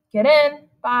 Get in,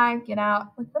 bye, get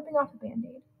out, like ripping off a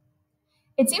Band-Aid.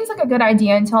 It seems like a good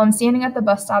idea until I'm standing at the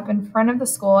bus stop in front of the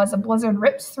school as a blizzard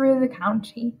rips through the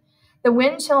county. The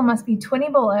wind chill must be 20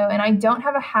 below, and I don't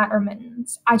have a hat or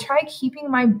mittens. I try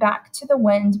keeping my back to the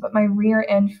wind, but my rear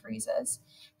end freezes.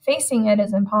 Facing it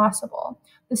is impossible.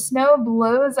 The snow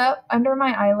blows up under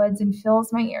my eyelids and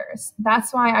fills my ears.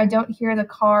 That's why I don't hear the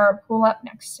car pull up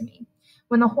next to me.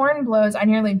 When the horn blows, I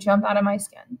nearly jump out of my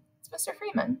skin. It's Mr.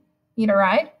 Freeman. Need a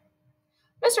ride?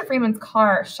 Mr. Freeman's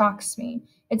car shocks me.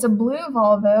 It's a blue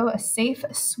Volvo, a safe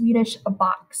Swedish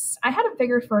box. I had a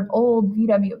figure for an old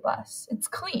VW bus. It's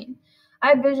clean. I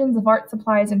have visions of art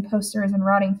supplies and posters and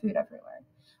rotting food everywhere.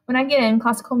 When I get in,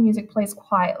 classical music plays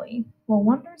quietly. Well,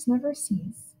 wonders never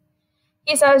cease.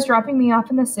 He says dropping me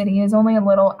off in the city is only a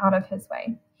little out of his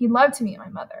way. He'd love to meet my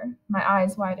mother. My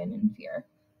eyes widen in fear.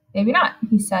 Maybe not,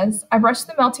 he says. I brush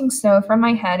the melting snow from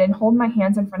my head and hold my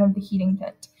hands in front of the heating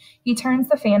vent. He turns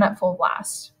the fan up full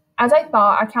blast. As I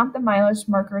thaw, I count the mileage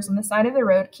markers on the side of the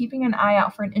road, keeping an eye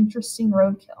out for an interesting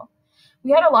roadkill.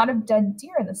 We had a lot of dead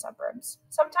deer in the suburbs.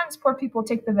 Sometimes poor people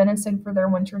take the venison for their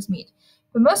winter's meat,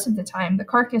 but most of the time, the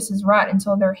carcasses rot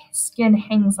until their skin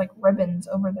hangs like ribbons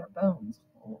over their bones.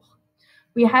 Ugh.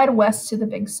 We head west to the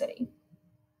big city.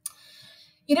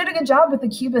 You did a good job with the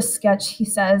Cubist sketch, he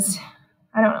says.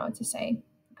 I don't know what to say.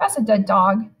 That's a dead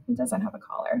dog. It doesn't have a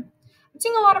collar. I'm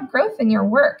seeing a lot of growth in your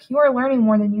work. You are learning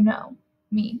more than you know.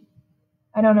 Me.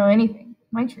 I don't know anything.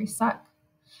 My trees suck.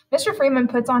 Mr. Freeman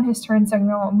puts on his turn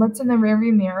signal and looks in the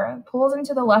rearview mirror, pulls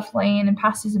into the left lane, and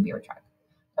passes a beer truck.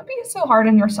 Don't be so hard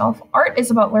on yourself. Art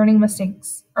is about learning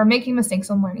mistakes, or making mistakes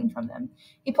and learning from them.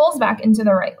 He pulls back into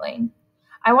the right lane.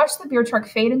 I watch the beer truck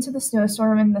fade into the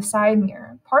snowstorm in the side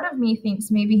mirror. Part of me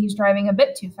thinks maybe he's driving a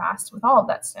bit too fast with all of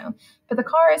that snow, but the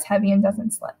car is heavy and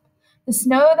doesn't slip. The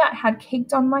snow that had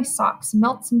caked on my socks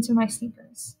melts into my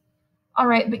sneakers. All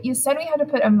right, but you said we had to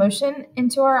put emotion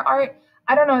into our art.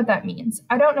 I don't know what that means.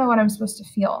 I don't know what I'm supposed to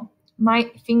feel. My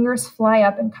fingers fly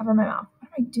up and cover my mouth. What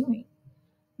am I doing?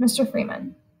 Mr.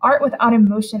 Freeman, art without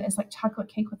emotion is like chocolate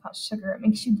cake without sugar. It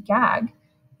makes you gag.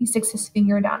 He sticks his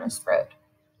finger down his throat.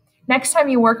 Next time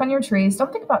you work on your trees,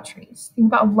 don't think about trees. Think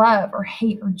about love or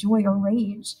hate or joy or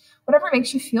rage. Whatever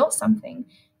makes you feel something.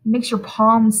 It makes your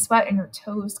palms sweat and your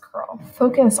toes curl.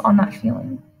 Focus on that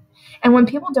feeling. And when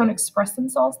people don't express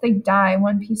themselves, they die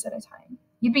one piece at a time.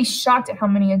 You'd be shocked at how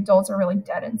many adults are really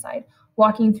dead inside,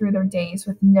 walking through their days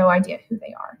with no idea who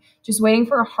they are, just waiting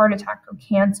for a heart attack or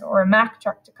cancer or a Mack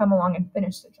truck to come along and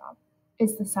finish the job.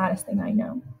 It's the saddest thing I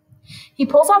know. He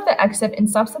pulls off the exit and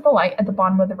stops at the light at the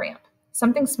bottom of the ramp.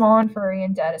 Something small and furry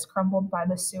and dead is crumbled by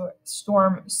the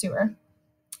storm sewer.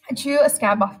 I chew a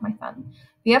scab off my thumb.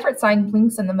 The effort sign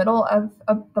blinks in the middle of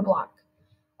the block.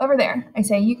 Over there, I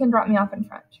say, you can drop me off in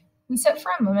front. We sit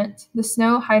for a moment, the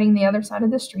snow hiding the other side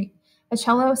of the street, a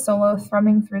cello solo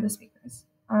thrumming through the speakers.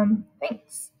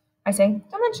 Thanks. I say,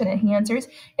 don't mention it, he answers.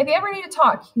 If you ever need to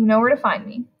talk, you know where to find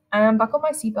me. I unbuckle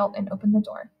my seatbelt and open the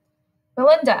door.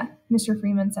 Belinda, Mr.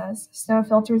 Freeman says. Snow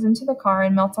filters into the car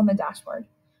and melts on the dashboard.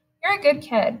 You're a good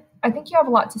kid. I think you have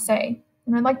a lot to say,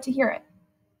 and I'd like to hear it.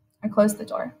 I close the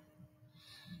door.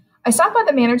 I stop by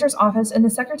the manager's office, and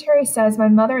the secretary says my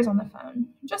mother is on the phone.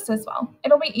 Just as well.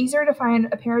 It'll be easier to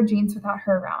find a pair of jeans without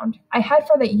her around. I head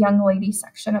for the young lady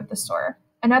section of the store.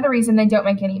 Another reason they don't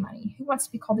make any money. Who wants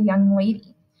to be called a young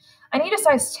lady? I need a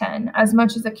size 10, as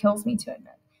much as it kills me to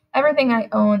admit. Everything I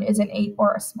own is an 8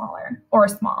 or a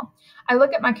small. I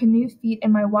look at my canoe feet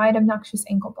and my wide, obnoxious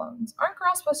ankle bones. Aren't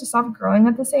girls supposed to stop growing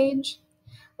at this age?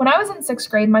 When I was in 6th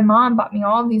grade, my mom bought me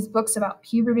all of these books about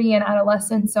puberty and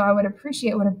adolescence so I would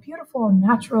appreciate what a beautiful,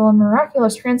 natural, and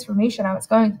miraculous transformation I was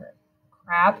going through.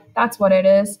 Crap, that's what it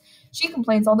is. She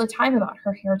complains all the time about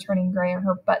her hair turning gray or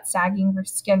her butt sagging, her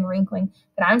skin wrinkling,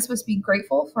 but I'm supposed to be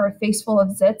grateful for a face full of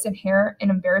zits and hair in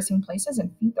embarrassing places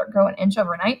and feet that grow an inch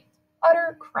overnight.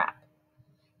 Utter crap.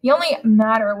 No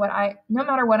matter what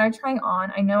I try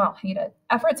on, I know I'll hate it.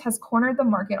 Efforts has cornered the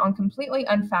market on completely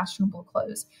unfashionable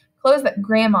clothes that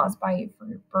grandmas buy you for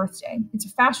your birthday. It's a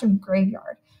fashion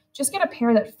graveyard. Just get a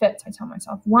pair that fits, I tell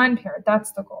myself. One pair,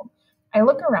 that's the goal. I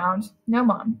look around. No,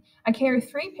 Mom. I carry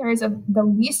 3 pairs of the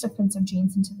least offensive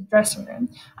jeans into the dressing room.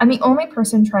 I'm the only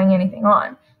person trying anything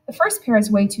on. The first pair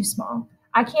is way too small.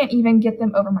 I can't even get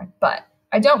them over my butt.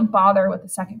 I don't bother with the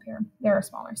second pair. They're a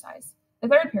smaller size. The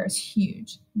third pair is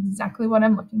huge, exactly what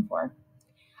I'm looking for.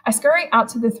 I scurry out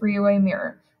to the 3-way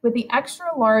mirror. With the extra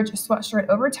large sweatshirt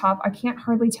over top, I can't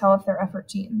hardly tell if they're effort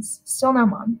jeans. Still no,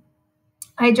 Mom.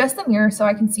 I adjust the mirror so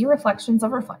I can see reflections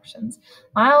of reflections,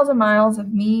 miles and miles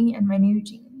of me and my new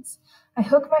jeans. I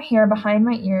hook my hair behind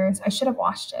my ears. I should have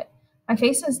washed it. My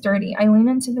face is dirty. I lean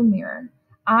into the mirror.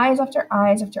 Eyes after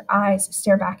eyes after eyes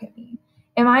stare back at me.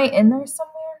 Am I in there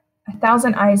somewhere?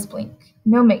 1,000 eyes blink.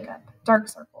 No makeup. Dark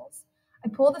circles. I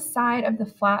pull the side of the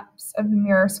flaps of the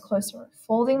mirrors closer,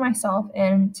 folding myself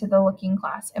into the looking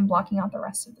glass and blocking out the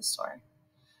rest of the store.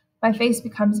 My face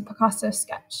becomes a Picasso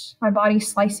sketch, my body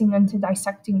slicing into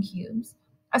dissecting cubes.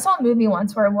 I saw a movie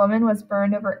once where a woman was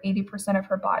burned over 80% of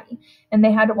her body, and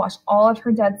they had to wash all of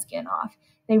her dead skin off.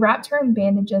 They wrapped her in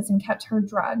bandages and kept her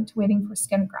drugged, waiting for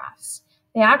skin grafts.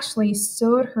 They actually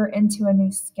sewed her into a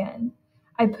new skin.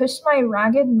 I pushed my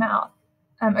ragged mouth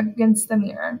against the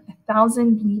mirror,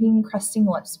 1,000 bleeding, crusting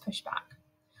lips pushed back.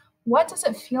 What does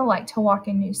it feel like to walk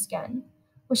in new skin?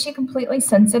 Was she completely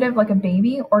sensitive like a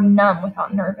baby, or numb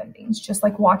without nerve endings, just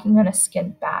like walking in a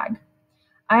skin bag?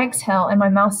 I exhale and my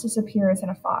mouth disappears in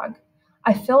a fog.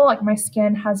 I feel like my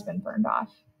skin has been burned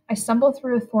off. I stumble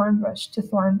through a thorn bush to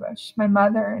thorn bush, my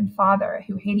mother and father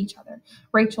who hate each other,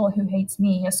 Rachel who hates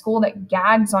me, a school that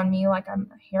gags on me like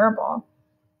I'm a hairball,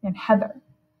 and Heather.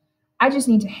 I just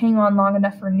need to hang on long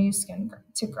enough for new skin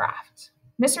to graft.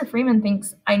 Mr. Freeman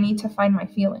thinks I need to find my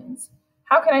feelings.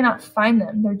 How can I not find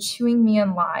them? They're chewing me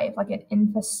alive like an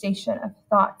infestation of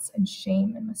thoughts and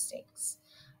shame and mistakes.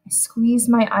 I squeeze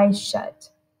my eyes shut.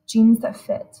 Jeans that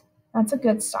fit. That's a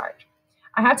good start.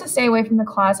 I have to stay away from the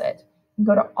closet and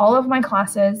go to all of my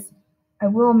classes. I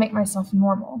will make myself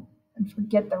normal and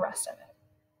forget the rest of it.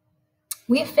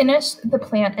 We finished the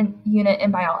plant unit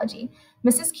in biology.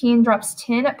 Mrs. Keene drops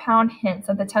 10-pound hints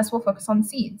that the test will focus on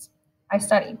seeds. I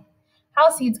studied how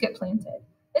seeds get planted.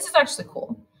 This is actually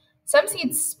cool. Some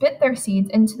seeds spit their seeds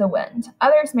into the wind.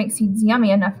 Others make seeds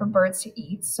yummy enough for birds to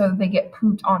eat, so they get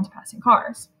pooped onto passing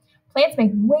cars. Plants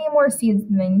make way more seeds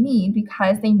than they need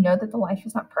because they know that the life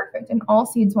is not perfect and all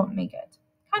seeds won't make it.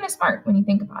 Kind of smart when you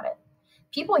think about it.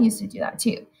 People used to do that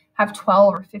too. Have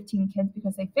 12 or 15 kids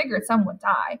because they figured some would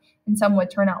die and some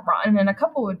would turn out rotten and a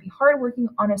couple would be hardworking,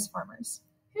 honest farmers.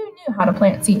 Who knew how to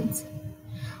plant seeds?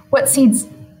 What seeds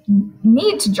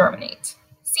need to germinate?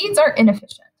 Seeds are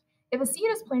inefficient. If a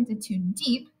seed is planted too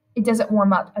deep, it doesn't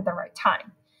warm up at the right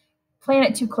time. Plant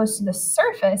it too close to the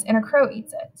surface and a crow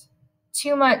eats it.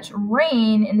 Too much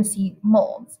rain and the seed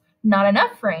molds. Not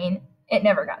enough rain, it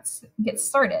never gets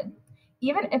started.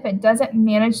 Even if it doesn't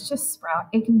manage to sprout,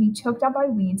 it can be choked out by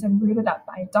weeds and rooted up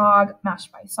by a dog,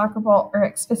 mashed by a soccer ball, or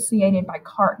asphyxiated by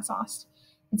car exhaust.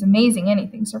 It's amazing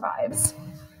anything survives.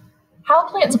 How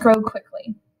plants grow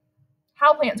quickly.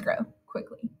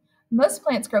 Most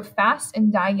plants grow fast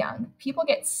and die young. People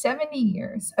get 70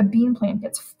 years. A bean plant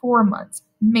gets 4 months,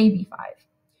 maybe 5.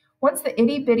 Once the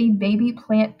itty-bitty baby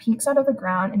plant peeks out of the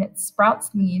ground and it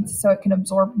sprouts leaves so it can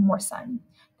absorb more sun.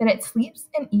 Then it sleeps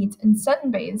and eats and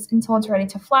sunbathes until it's ready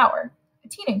to flower, a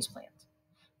teenage plant.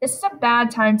 This is a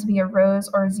bad time to be a rose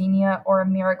or a zinnia or a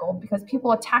marigold because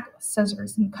people attack it with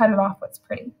scissors and cut it off what's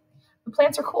pretty. But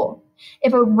plants are cool.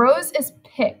 If a rose is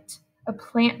picked, a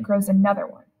plant grows another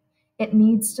one. It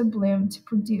needs to bloom to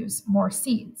produce more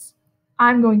seeds.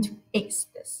 I'm going to ace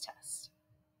this test.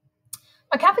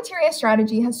 My cafeteria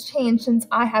strategy has changed since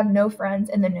I have no friends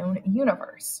in the known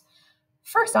universe.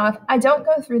 First off, I don't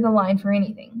go through the line for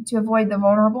anything to avoid the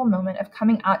vulnerable moment of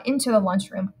coming out into the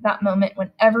lunchroom, that moment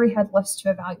when every head lifts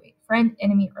to evaluate friend,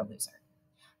 enemy, or loser.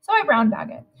 So I brown bag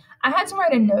it. I had to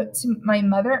write a note to my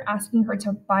mother asking her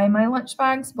to buy my lunch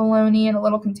bags, bologna, and a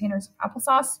little containers of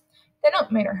applesauce. The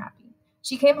note made her happy.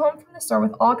 She came home from the store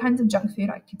with all kinds of junk food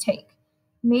I could take.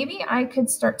 Maybe I could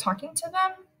start talking to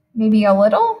them, maybe a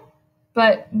little.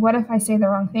 But what if I say the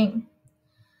wrong thing?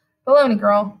 Baloney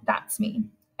girl, that's me.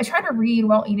 I try to read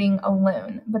while eating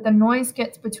alone, but the noise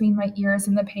gets between my ears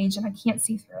and the page and I can't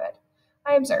see through it.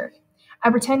 I observe. I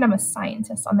pretend I'm a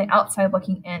scientist on the outside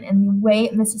looking in, and the way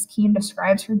Mrs. Keene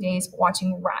describes her days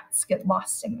watching rats get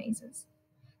lost in mazes.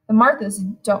 The Marthas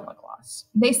don't look lost.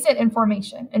 They sit in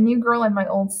formation, a new girl in my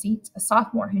old seat, a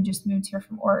sophomore who just moved here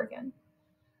from Oregon.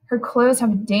 Her clothes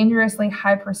have a dangerously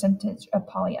high percentage of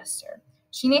polyester.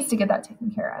 She needs to get that taken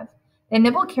care of. They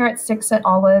nibble carrot sticks and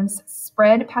olives,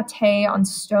 spread pate on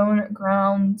stone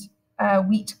ground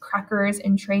wheat crackers,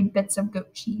 and trade bits of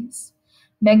goat cheese.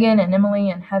 Megan and Emily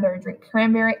and Heather drink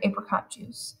cranberry apricot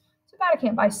juice. Too bad I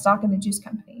can't buy stock in the juice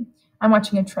company. I'm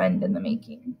watching a trend in the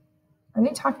making. Are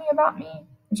they talking about me?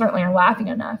 They certainly are laughing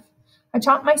enough. I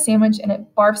chop my sandwich and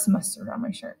it barfs mustard on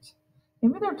my shirt.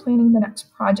 Maybe they're planning the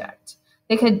next project.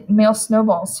 They could mail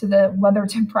snowballs to the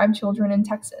weather-deprived children in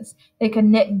Texas. They could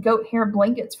knit goat hair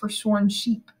blankets for shorn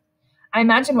sheep. I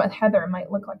imagine what Heather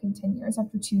might look like in 10 years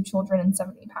after 2 children and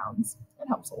 70 pounds. It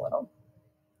helps a little.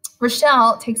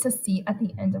 Rochelle takes a seat at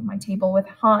the end of my table with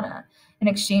Hannah, an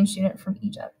exchange student from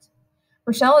Egypt.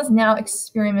 Rochelle is now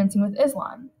experimenting with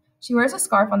Islam. She wears a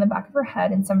scarf on the back of her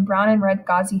head and some brown and red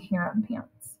gauzy harem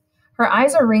pants. Her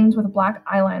eyes are ringed with black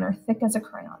eyeliner thick as a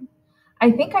crayon.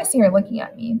 I think I see her looking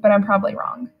at me, but I'm probably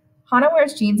wrong. Hannah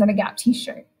wears jeans and a Gap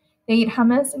t-shirt. They eat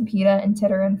hummus and pita and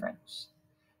titter in French.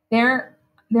 There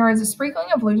is a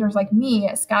sprinkling of losers like me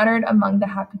scattered among the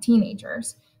happy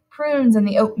teenagers, prunes in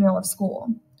the oatmeal of school.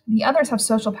 The others have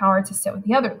social power to sit with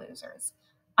the other losers.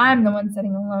 I'm the one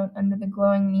sitting alone under the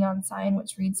glowing neon sign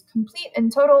which reads, "Complete and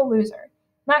total loser."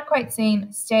 Not quite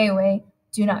saying, "Stay away,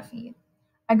 do not feed."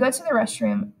 I go to the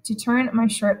restroom to turn my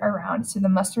shirt around so the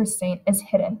mustard stain is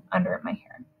hidden under my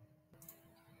hair.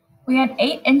 We had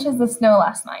 8 inches of snow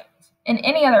last night. In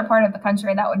any other part of the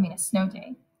country, that would mean a snow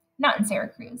day. Not in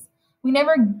Syracuse. We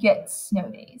never get snow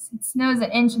days. It snows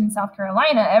an inch in South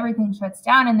Carolina, everything shuts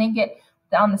down, and they get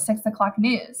on the 6 o'clock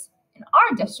news. In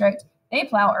our district, they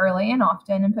plow early and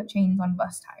often and put chains on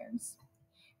bus tires.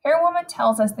 Hairwoman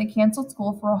tells us they canceled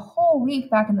school for a whole week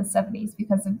back in the 70s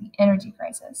because of the energy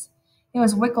crisis. It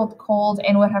was wicked cold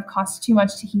and would have cost too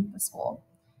much to heat the school.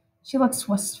 She looks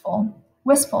wistful.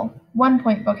 Wistful,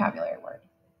 1-point vocabulary word.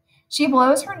 She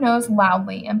blows her nose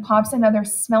loudly and pops another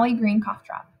smelly green cough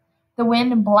drop. The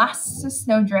wind blasts a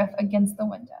snowdrift against the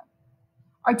window.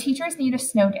 Our teachers need a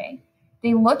snow day.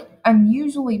 They look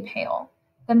unusually pale.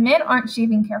 The men aren't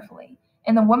shaving carefully,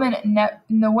 and the women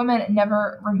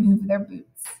never remove their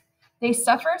boots. They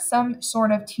suffer some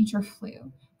sort of teacher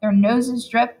flu. Their noses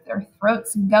drip, their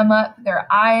throats gum up, their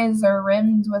eyes are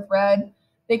rimmed with red.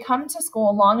 They come to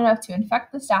school long enough to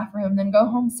infect the staff room, then go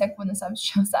home sick when the sub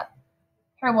shows up.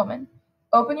 Hairwoman,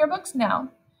 open your books now.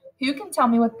 Who can tell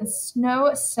me what the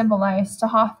snow symbolized to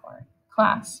Hawthorne?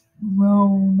 Class,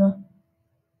 groan.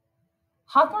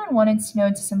 Hawthorne wanted snow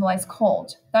to symbolize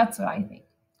cold. That's what I think.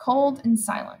 Cold and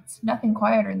silence. Nothing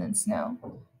quieter than snow.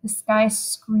 The sky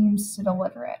screams to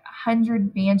deliver it.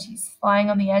 100 banshees flying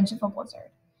on the edge of a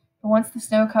blizzard. But once the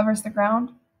snow covers the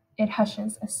ground, it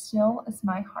hushes as still as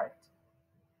my heart.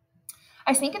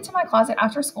 I sneak into my closet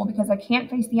after school because I can't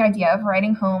face the idea of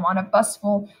riding home on a bus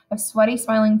full of sweaty,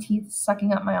 smiling teeth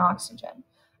sucking up my oxygen.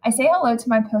 I say hello to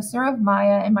my poster of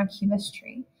Maya and my cubist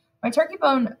tree. My turkey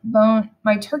bone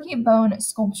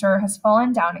sculpture has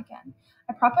fallen down again.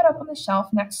 I prop it up on the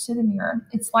shelf next to the mirror.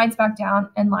 It slides back down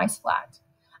and lies flat.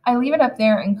 I leave it up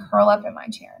there and curl up in my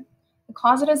chair. The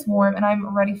closet is warm and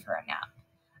I'm ready for a nap.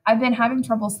 I've been having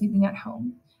trouble sleeping at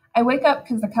home. I wake up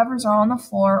because the covers are on the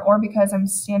floor or because I'm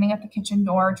standing at the kitchen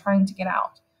door trying to get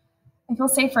out. I feel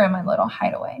safer in my little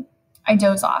hideaway. I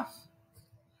doze off.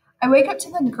 I wake up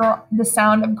to the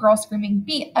sound of girls screaming,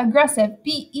 "Be aggressive,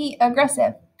 B-E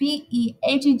aggressive,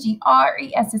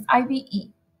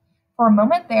 B-E-A-G-G-R-E-S-S-I-V-E." For a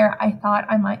moment there, I thought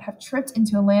I might have tripped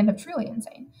into a land of truly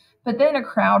insane. But then a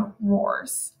crowd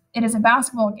roars. It is a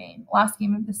basketball game, last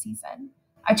game of the season.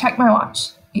 I check my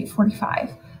watch,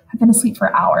 8:45. I've been asleep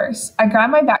for hours. I grab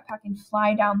my backpack and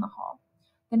fly down the hall.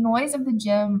 The noise of the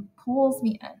gym pulls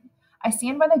me in. I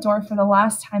stand by the door for the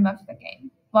last minute of the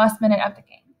game.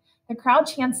 The crowd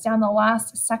chants down the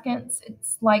last seconds.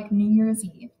 It's like New Year's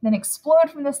Eve, then explode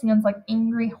from the stands like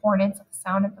angry hornets at the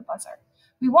sound of the buzzer.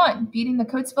 We won, beating the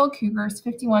Coatesville Cougars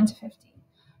 51-50.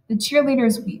 The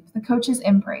cheerleaders weep, the coaches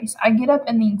embrace. I get up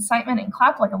in the excitement and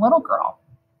clap like a little girl.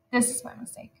 This is my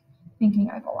mistake, thinking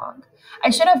I belong. I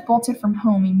should have bolted from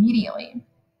home immediately,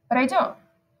 but I don't.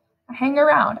 I hang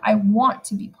around. I want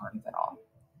to be part of it all.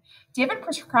 David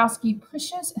Petrowski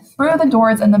pushes through the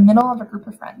doors in the middle of a group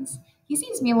of friends. He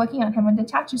sees me looking at him and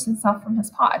detaches himself from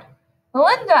his pod.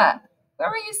 "Melinda, where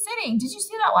were you sitting? Did you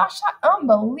see that last shot?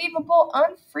 Unbelievable,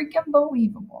 unfreaking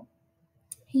believable."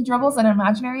 He dribbles an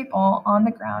imaginary ball on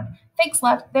the ground, fakes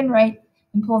left, then right,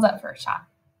 and pulls up for a shot.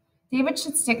 David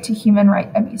should stick to human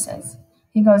rights abuses.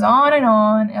 He goes on and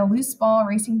on, a loose ball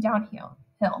racing downhill.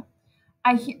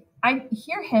 I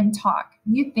hear him talk.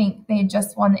 You'd think they had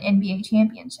just won the NBA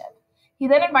championship. He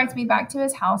then invites me back to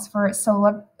his house for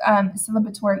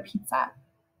celebratory pizza.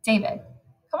 David,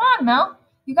 "Come on, Mel.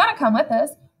 You gotta come with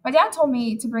us. My dad told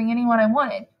me to bring anyone I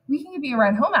wanted. We can give you a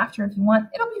ride home after if you want.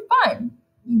 It'll be fun."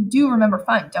 You do remember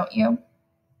fun, don't you?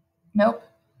 Nope.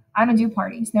 I don't do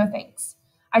parties. No thanks.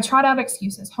 I trot out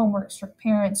excuses, homework, strict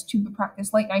parents, tuba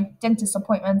practice, late night dentist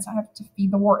appointments. I have to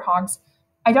feed the warthogs.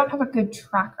 I don't have a good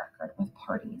track record with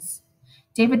parties.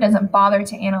 David doesn't bother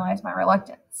to analyze my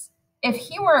reluctance. If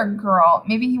he were a girl,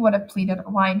 maybe he would have pleaded or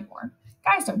whined more.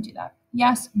 Guys don't do that.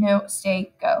 Yes, no,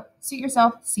 stay, go. Suit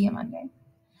yourself, see you Monday.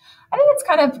 I think it's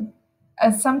kind of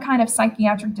some kind of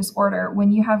psychiatric disorder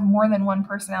when you have more than one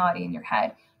personality in your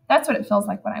head. That's what it feels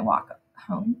like when I walk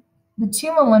home. The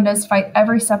two Melindas fight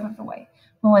every step of the way.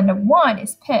 Melinda 1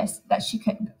 is pissed that she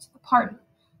couldn't go to the party.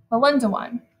 Melinda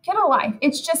 1, get a life.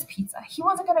 It's just pizza. He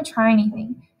wasn't going to try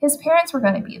anything. His parents were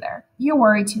going to be there. You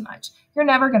worry too much. You're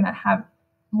never going to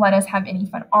let us have any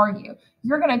fun, are you?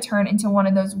 You're going to turn into one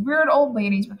of those weird old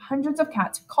ladies with hundreds of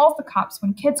cats who calls the cops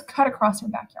when kids cut across her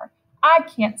backyard. I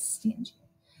can't stand you.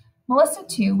 Melissa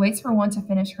 2 waits for 1 to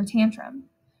finish her tantrum.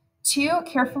 2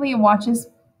 carefully washes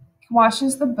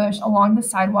the bush along the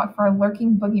sidewalk for a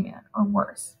lurking boogeyman, or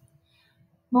worse.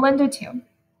 Melinda, too.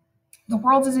 The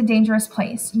world is a dangerous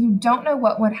place. You don't know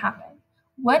what would happen.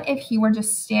 What if he were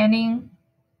just saying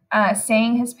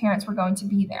his parents were going to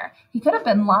be there? He could have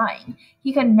been lying.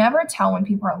 He could never tell when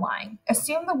people are lying.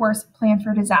 Assume the worst, plan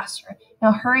for disaster.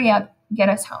 Now hurry up, get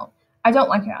us home. I don't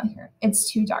like it out here. It's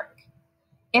too dark.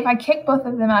 If I kick both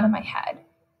of them out of my head,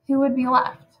 who would be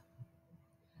left?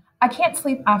 I can't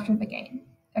sleep after the game.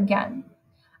 Again.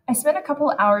 I spent a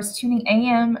couple of hours tuning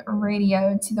AM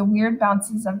radio to the weird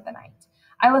bounces of the night.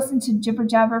 I listened to Jibber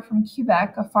Jabber from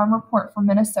Quebec, a farm report from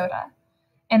Minnesota,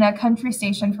 and a country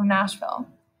station from Nashville.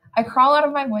 I crawl out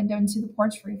of my window into the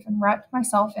porch roof and wrap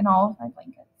myself in all of my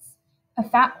blankets. A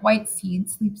fat white seed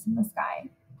sleeps in the sky.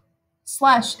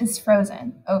 Slush is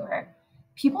frozen over.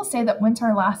 People say that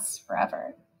winter lasts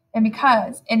forever, and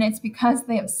it's because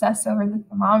they obsess over the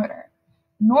thermometer.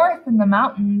 North in the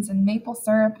mountains and maple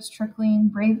syrup is trickling,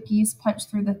 brave geese punch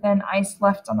through the thin ice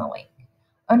left on the lake.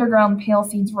 Underground pale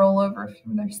seeds roll over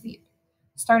from their sleep,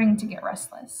 starting to get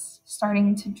restless,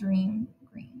 starting to dream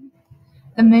green.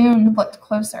 The moon looked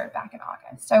closer back in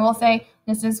August. I will say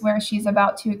this is where she's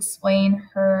about to explain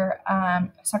her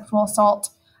sexual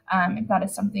assault. If that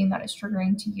is something that is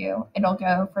triggering to you, it'll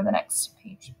go for the next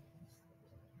page.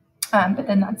 But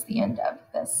then that's the end of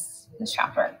this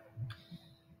chapter.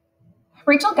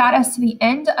 Rachel got us to the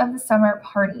end of the summer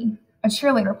party, a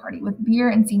cheerleader party with beer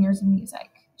and seniors and music.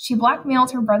 She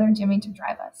blackmailed her brother Jimmy to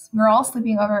drive us. We were all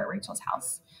sleeping over at Rachel's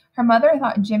house. Her mother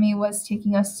thought Jimmy was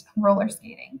taking us roller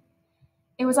skating.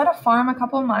 It was at a farm a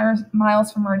couple of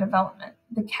miles from our development.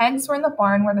 The kegs were in the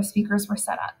barn where the speakers were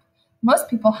set up. Most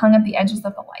people hung at the edges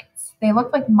of the lights. They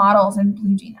looked like models in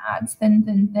blue jean ads.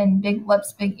 Thin, big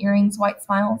lips, big earrings, white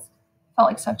smiles. Felt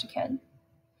like such a kid.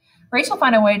 Rachel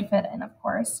found a way to fit in, of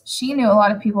course. She knew a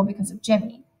lot of people because of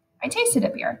Jimmy. I tasted a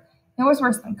beer. It was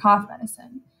worse than cough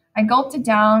medicine. I gulped it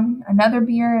down, another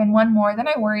beer, and one more, then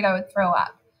I worried I would throw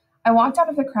up. I walked out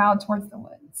of the crowd towards the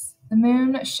woods. The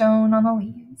moon shone on the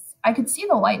leaves. I could see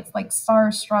the lights like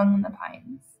stars strung in the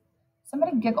pines.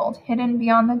 Somebody giggled, hidden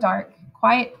beyond the dark,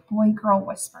 quiet boy-girl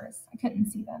whispers. I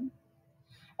couldn't see them.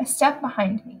 A step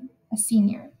behind me, a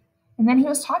senior. And then he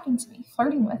was talking to me,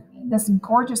 flirting with me, this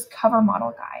gorgeous cover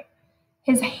model guy.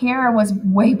 His hair was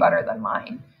way better than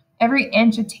mine. Every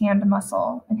inch a tanned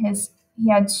muscle, and he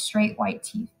had straight white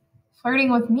teeth.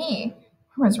 Flirting with me.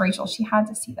 Where was Rachel? She had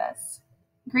to see this.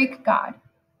 Greek god,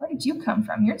 where did you come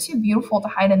from? You're too beautiful to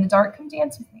hide in the dark. Come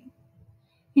dance with me.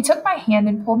 He took my hand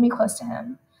and pulled me close to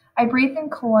him. I breathed in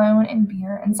cologne and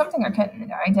beer and something I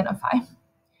couldn't identify.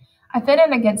 I fit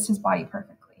in against his body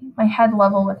perfectly, my head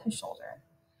level with his shoulder.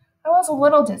 I was a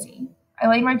little dizzy. I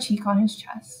laid my cheek on his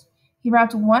chest. He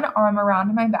wrapped one arm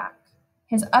around my back.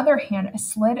 His other hand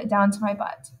slid down to my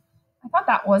butt. I thought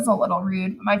that was a little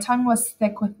rude, but my tongue was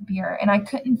thick with beer, and I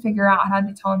couldn't figure out how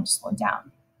to tell him to slow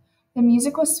down. The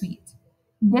music was sweet.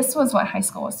 This was what high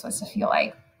school was supposed to feel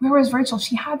like. Where was Rachel?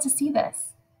 She had to see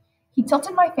this. He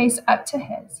tilted my face up to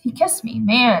his. He kissed me.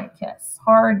 Man, kiss.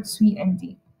 Hard, sweet, and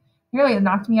deep. Nearly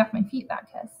knocked me off my feet, that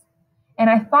kiss. And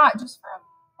I thought, just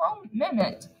for a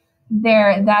minute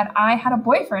there, that I had a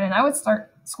boyfriend, and I would start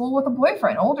school with a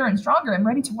boyfriend, older and stronger and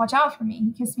ready to watch out for me.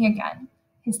 He kissed me again.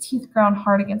 His teeth ground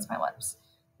hard against my lips.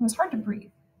 It was hard to breathe.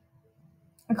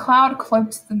 A cloud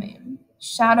cloaked the moon.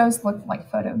 Shadows looked like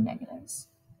photo negatives.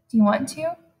 Do you want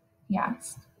to? He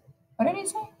asked. What did he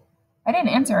say? I didn't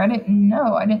answer. I didn't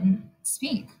know. I didn't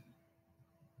speak.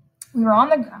 We were on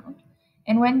the ground.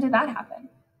 And when did that happen?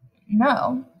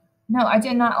 No, I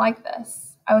did not like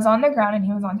this. I was on the ground and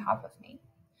he was on top of me.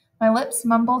 My lips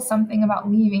mumble something about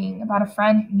leaving, about a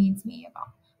friend who needs me, about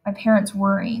my parents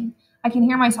worrying. I can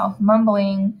hear myself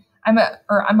mumbling. I'm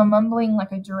mumbling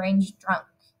like a deranged drunk.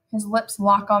 His lips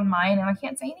lock on mine and I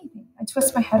can't say anything. I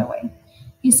twist my head away.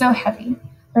 He's so heavy.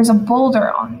 There's a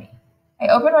boulder on me. I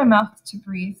open my mouth to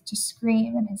breathe, to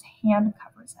scream, and his hand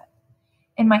covers it.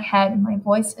 In my head, my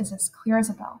voice is as clear as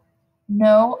a bell.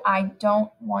 No, I don't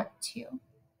want to.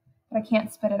 But I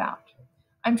can't spit it out.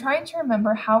 I'm trying to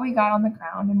remember how we got on the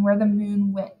ground and where the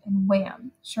moon went, and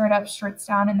wham, shirt up, shirts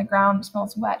down, and the ground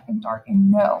smells wet and dark, and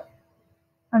no,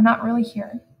 I'm not really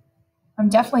here. I'm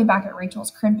definitely back at Rachel's,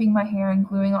 crimping my hair and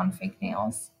gluing on fake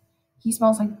nails. He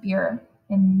smells like beer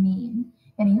and mean,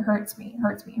 and he hurts me,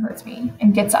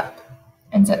 and gets up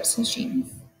and zips his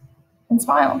jeans and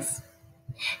smiles.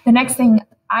 The next thing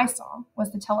I saw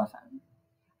was the telephone.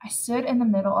 I stood in the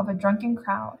middle of a drunken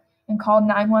crowd and called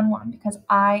 911 because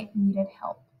I needed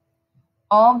help.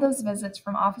 All of those visits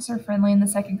from Officer Friendly in the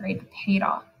second grade paid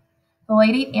off. The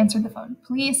lady answered the phone.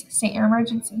 Please state your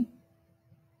emergency.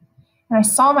 And I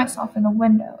saw myself in the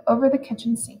window over the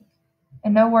kitchen sink,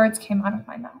 and no words came out of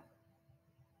my mouth.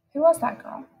 Who was that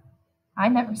girl?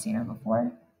 I'd never seen her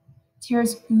before.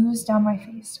 Tears oozed down my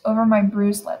face, over my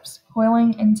bruised lips,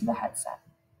 boiling into the headset.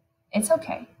 "It's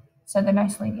okay," said the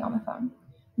nice lady on the phone.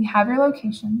 "We have your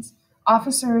locations.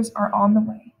 Officers are on the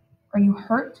way. Are you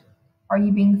hurt? Are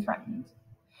you being threatened?"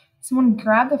 Someone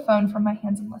grabbed the phone from my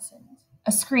hands and listened.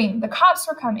 A scream. The cops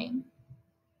were coming.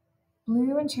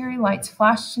 Blue and cherry lights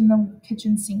flashed in the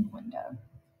kitchen sink window.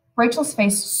 Rachel's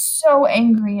face so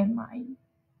angry and mine.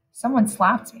 Someone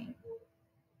slapped me.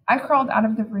 I crawled out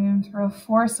of the room through a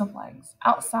forest of legs.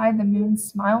 Outside, the moon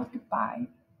smiled goodbye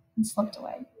and slipped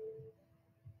away.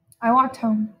 I walked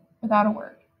home without a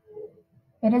word.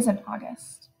 It isn't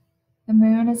August. The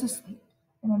moon is asleep,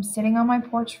 and I'm sitting on my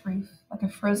porch roof like a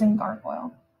frozen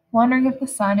gargoyle, wondering if the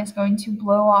sun is going to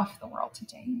blow off the world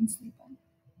today and sleep in.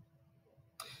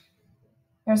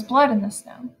 There's blood in the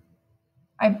snow.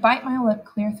 I bite my lip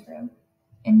clear through.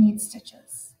 It needs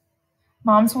stitches.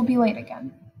 Moms will be late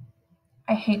again.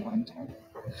 I hate winter.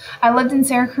 I lived in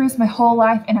Syracuse my whole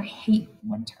life, and I hate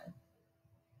winter.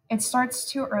 It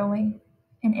starts too early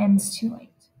and ends too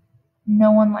late.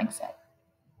 No one likes it.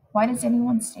 Why does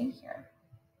anyone stay here?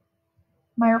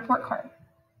 My report card.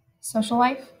 Social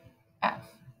life,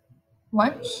 F.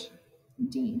 Lunch,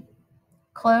 D.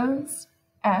 Clothes,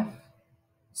 F.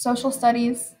 Social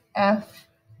studies, F.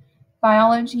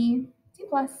 Biology, D+.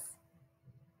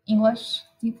 English,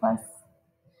 D+.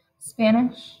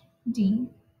 Spanish, D.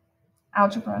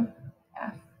 Algebra,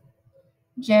 F.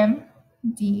 Gym,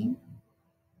 D.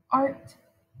 Art,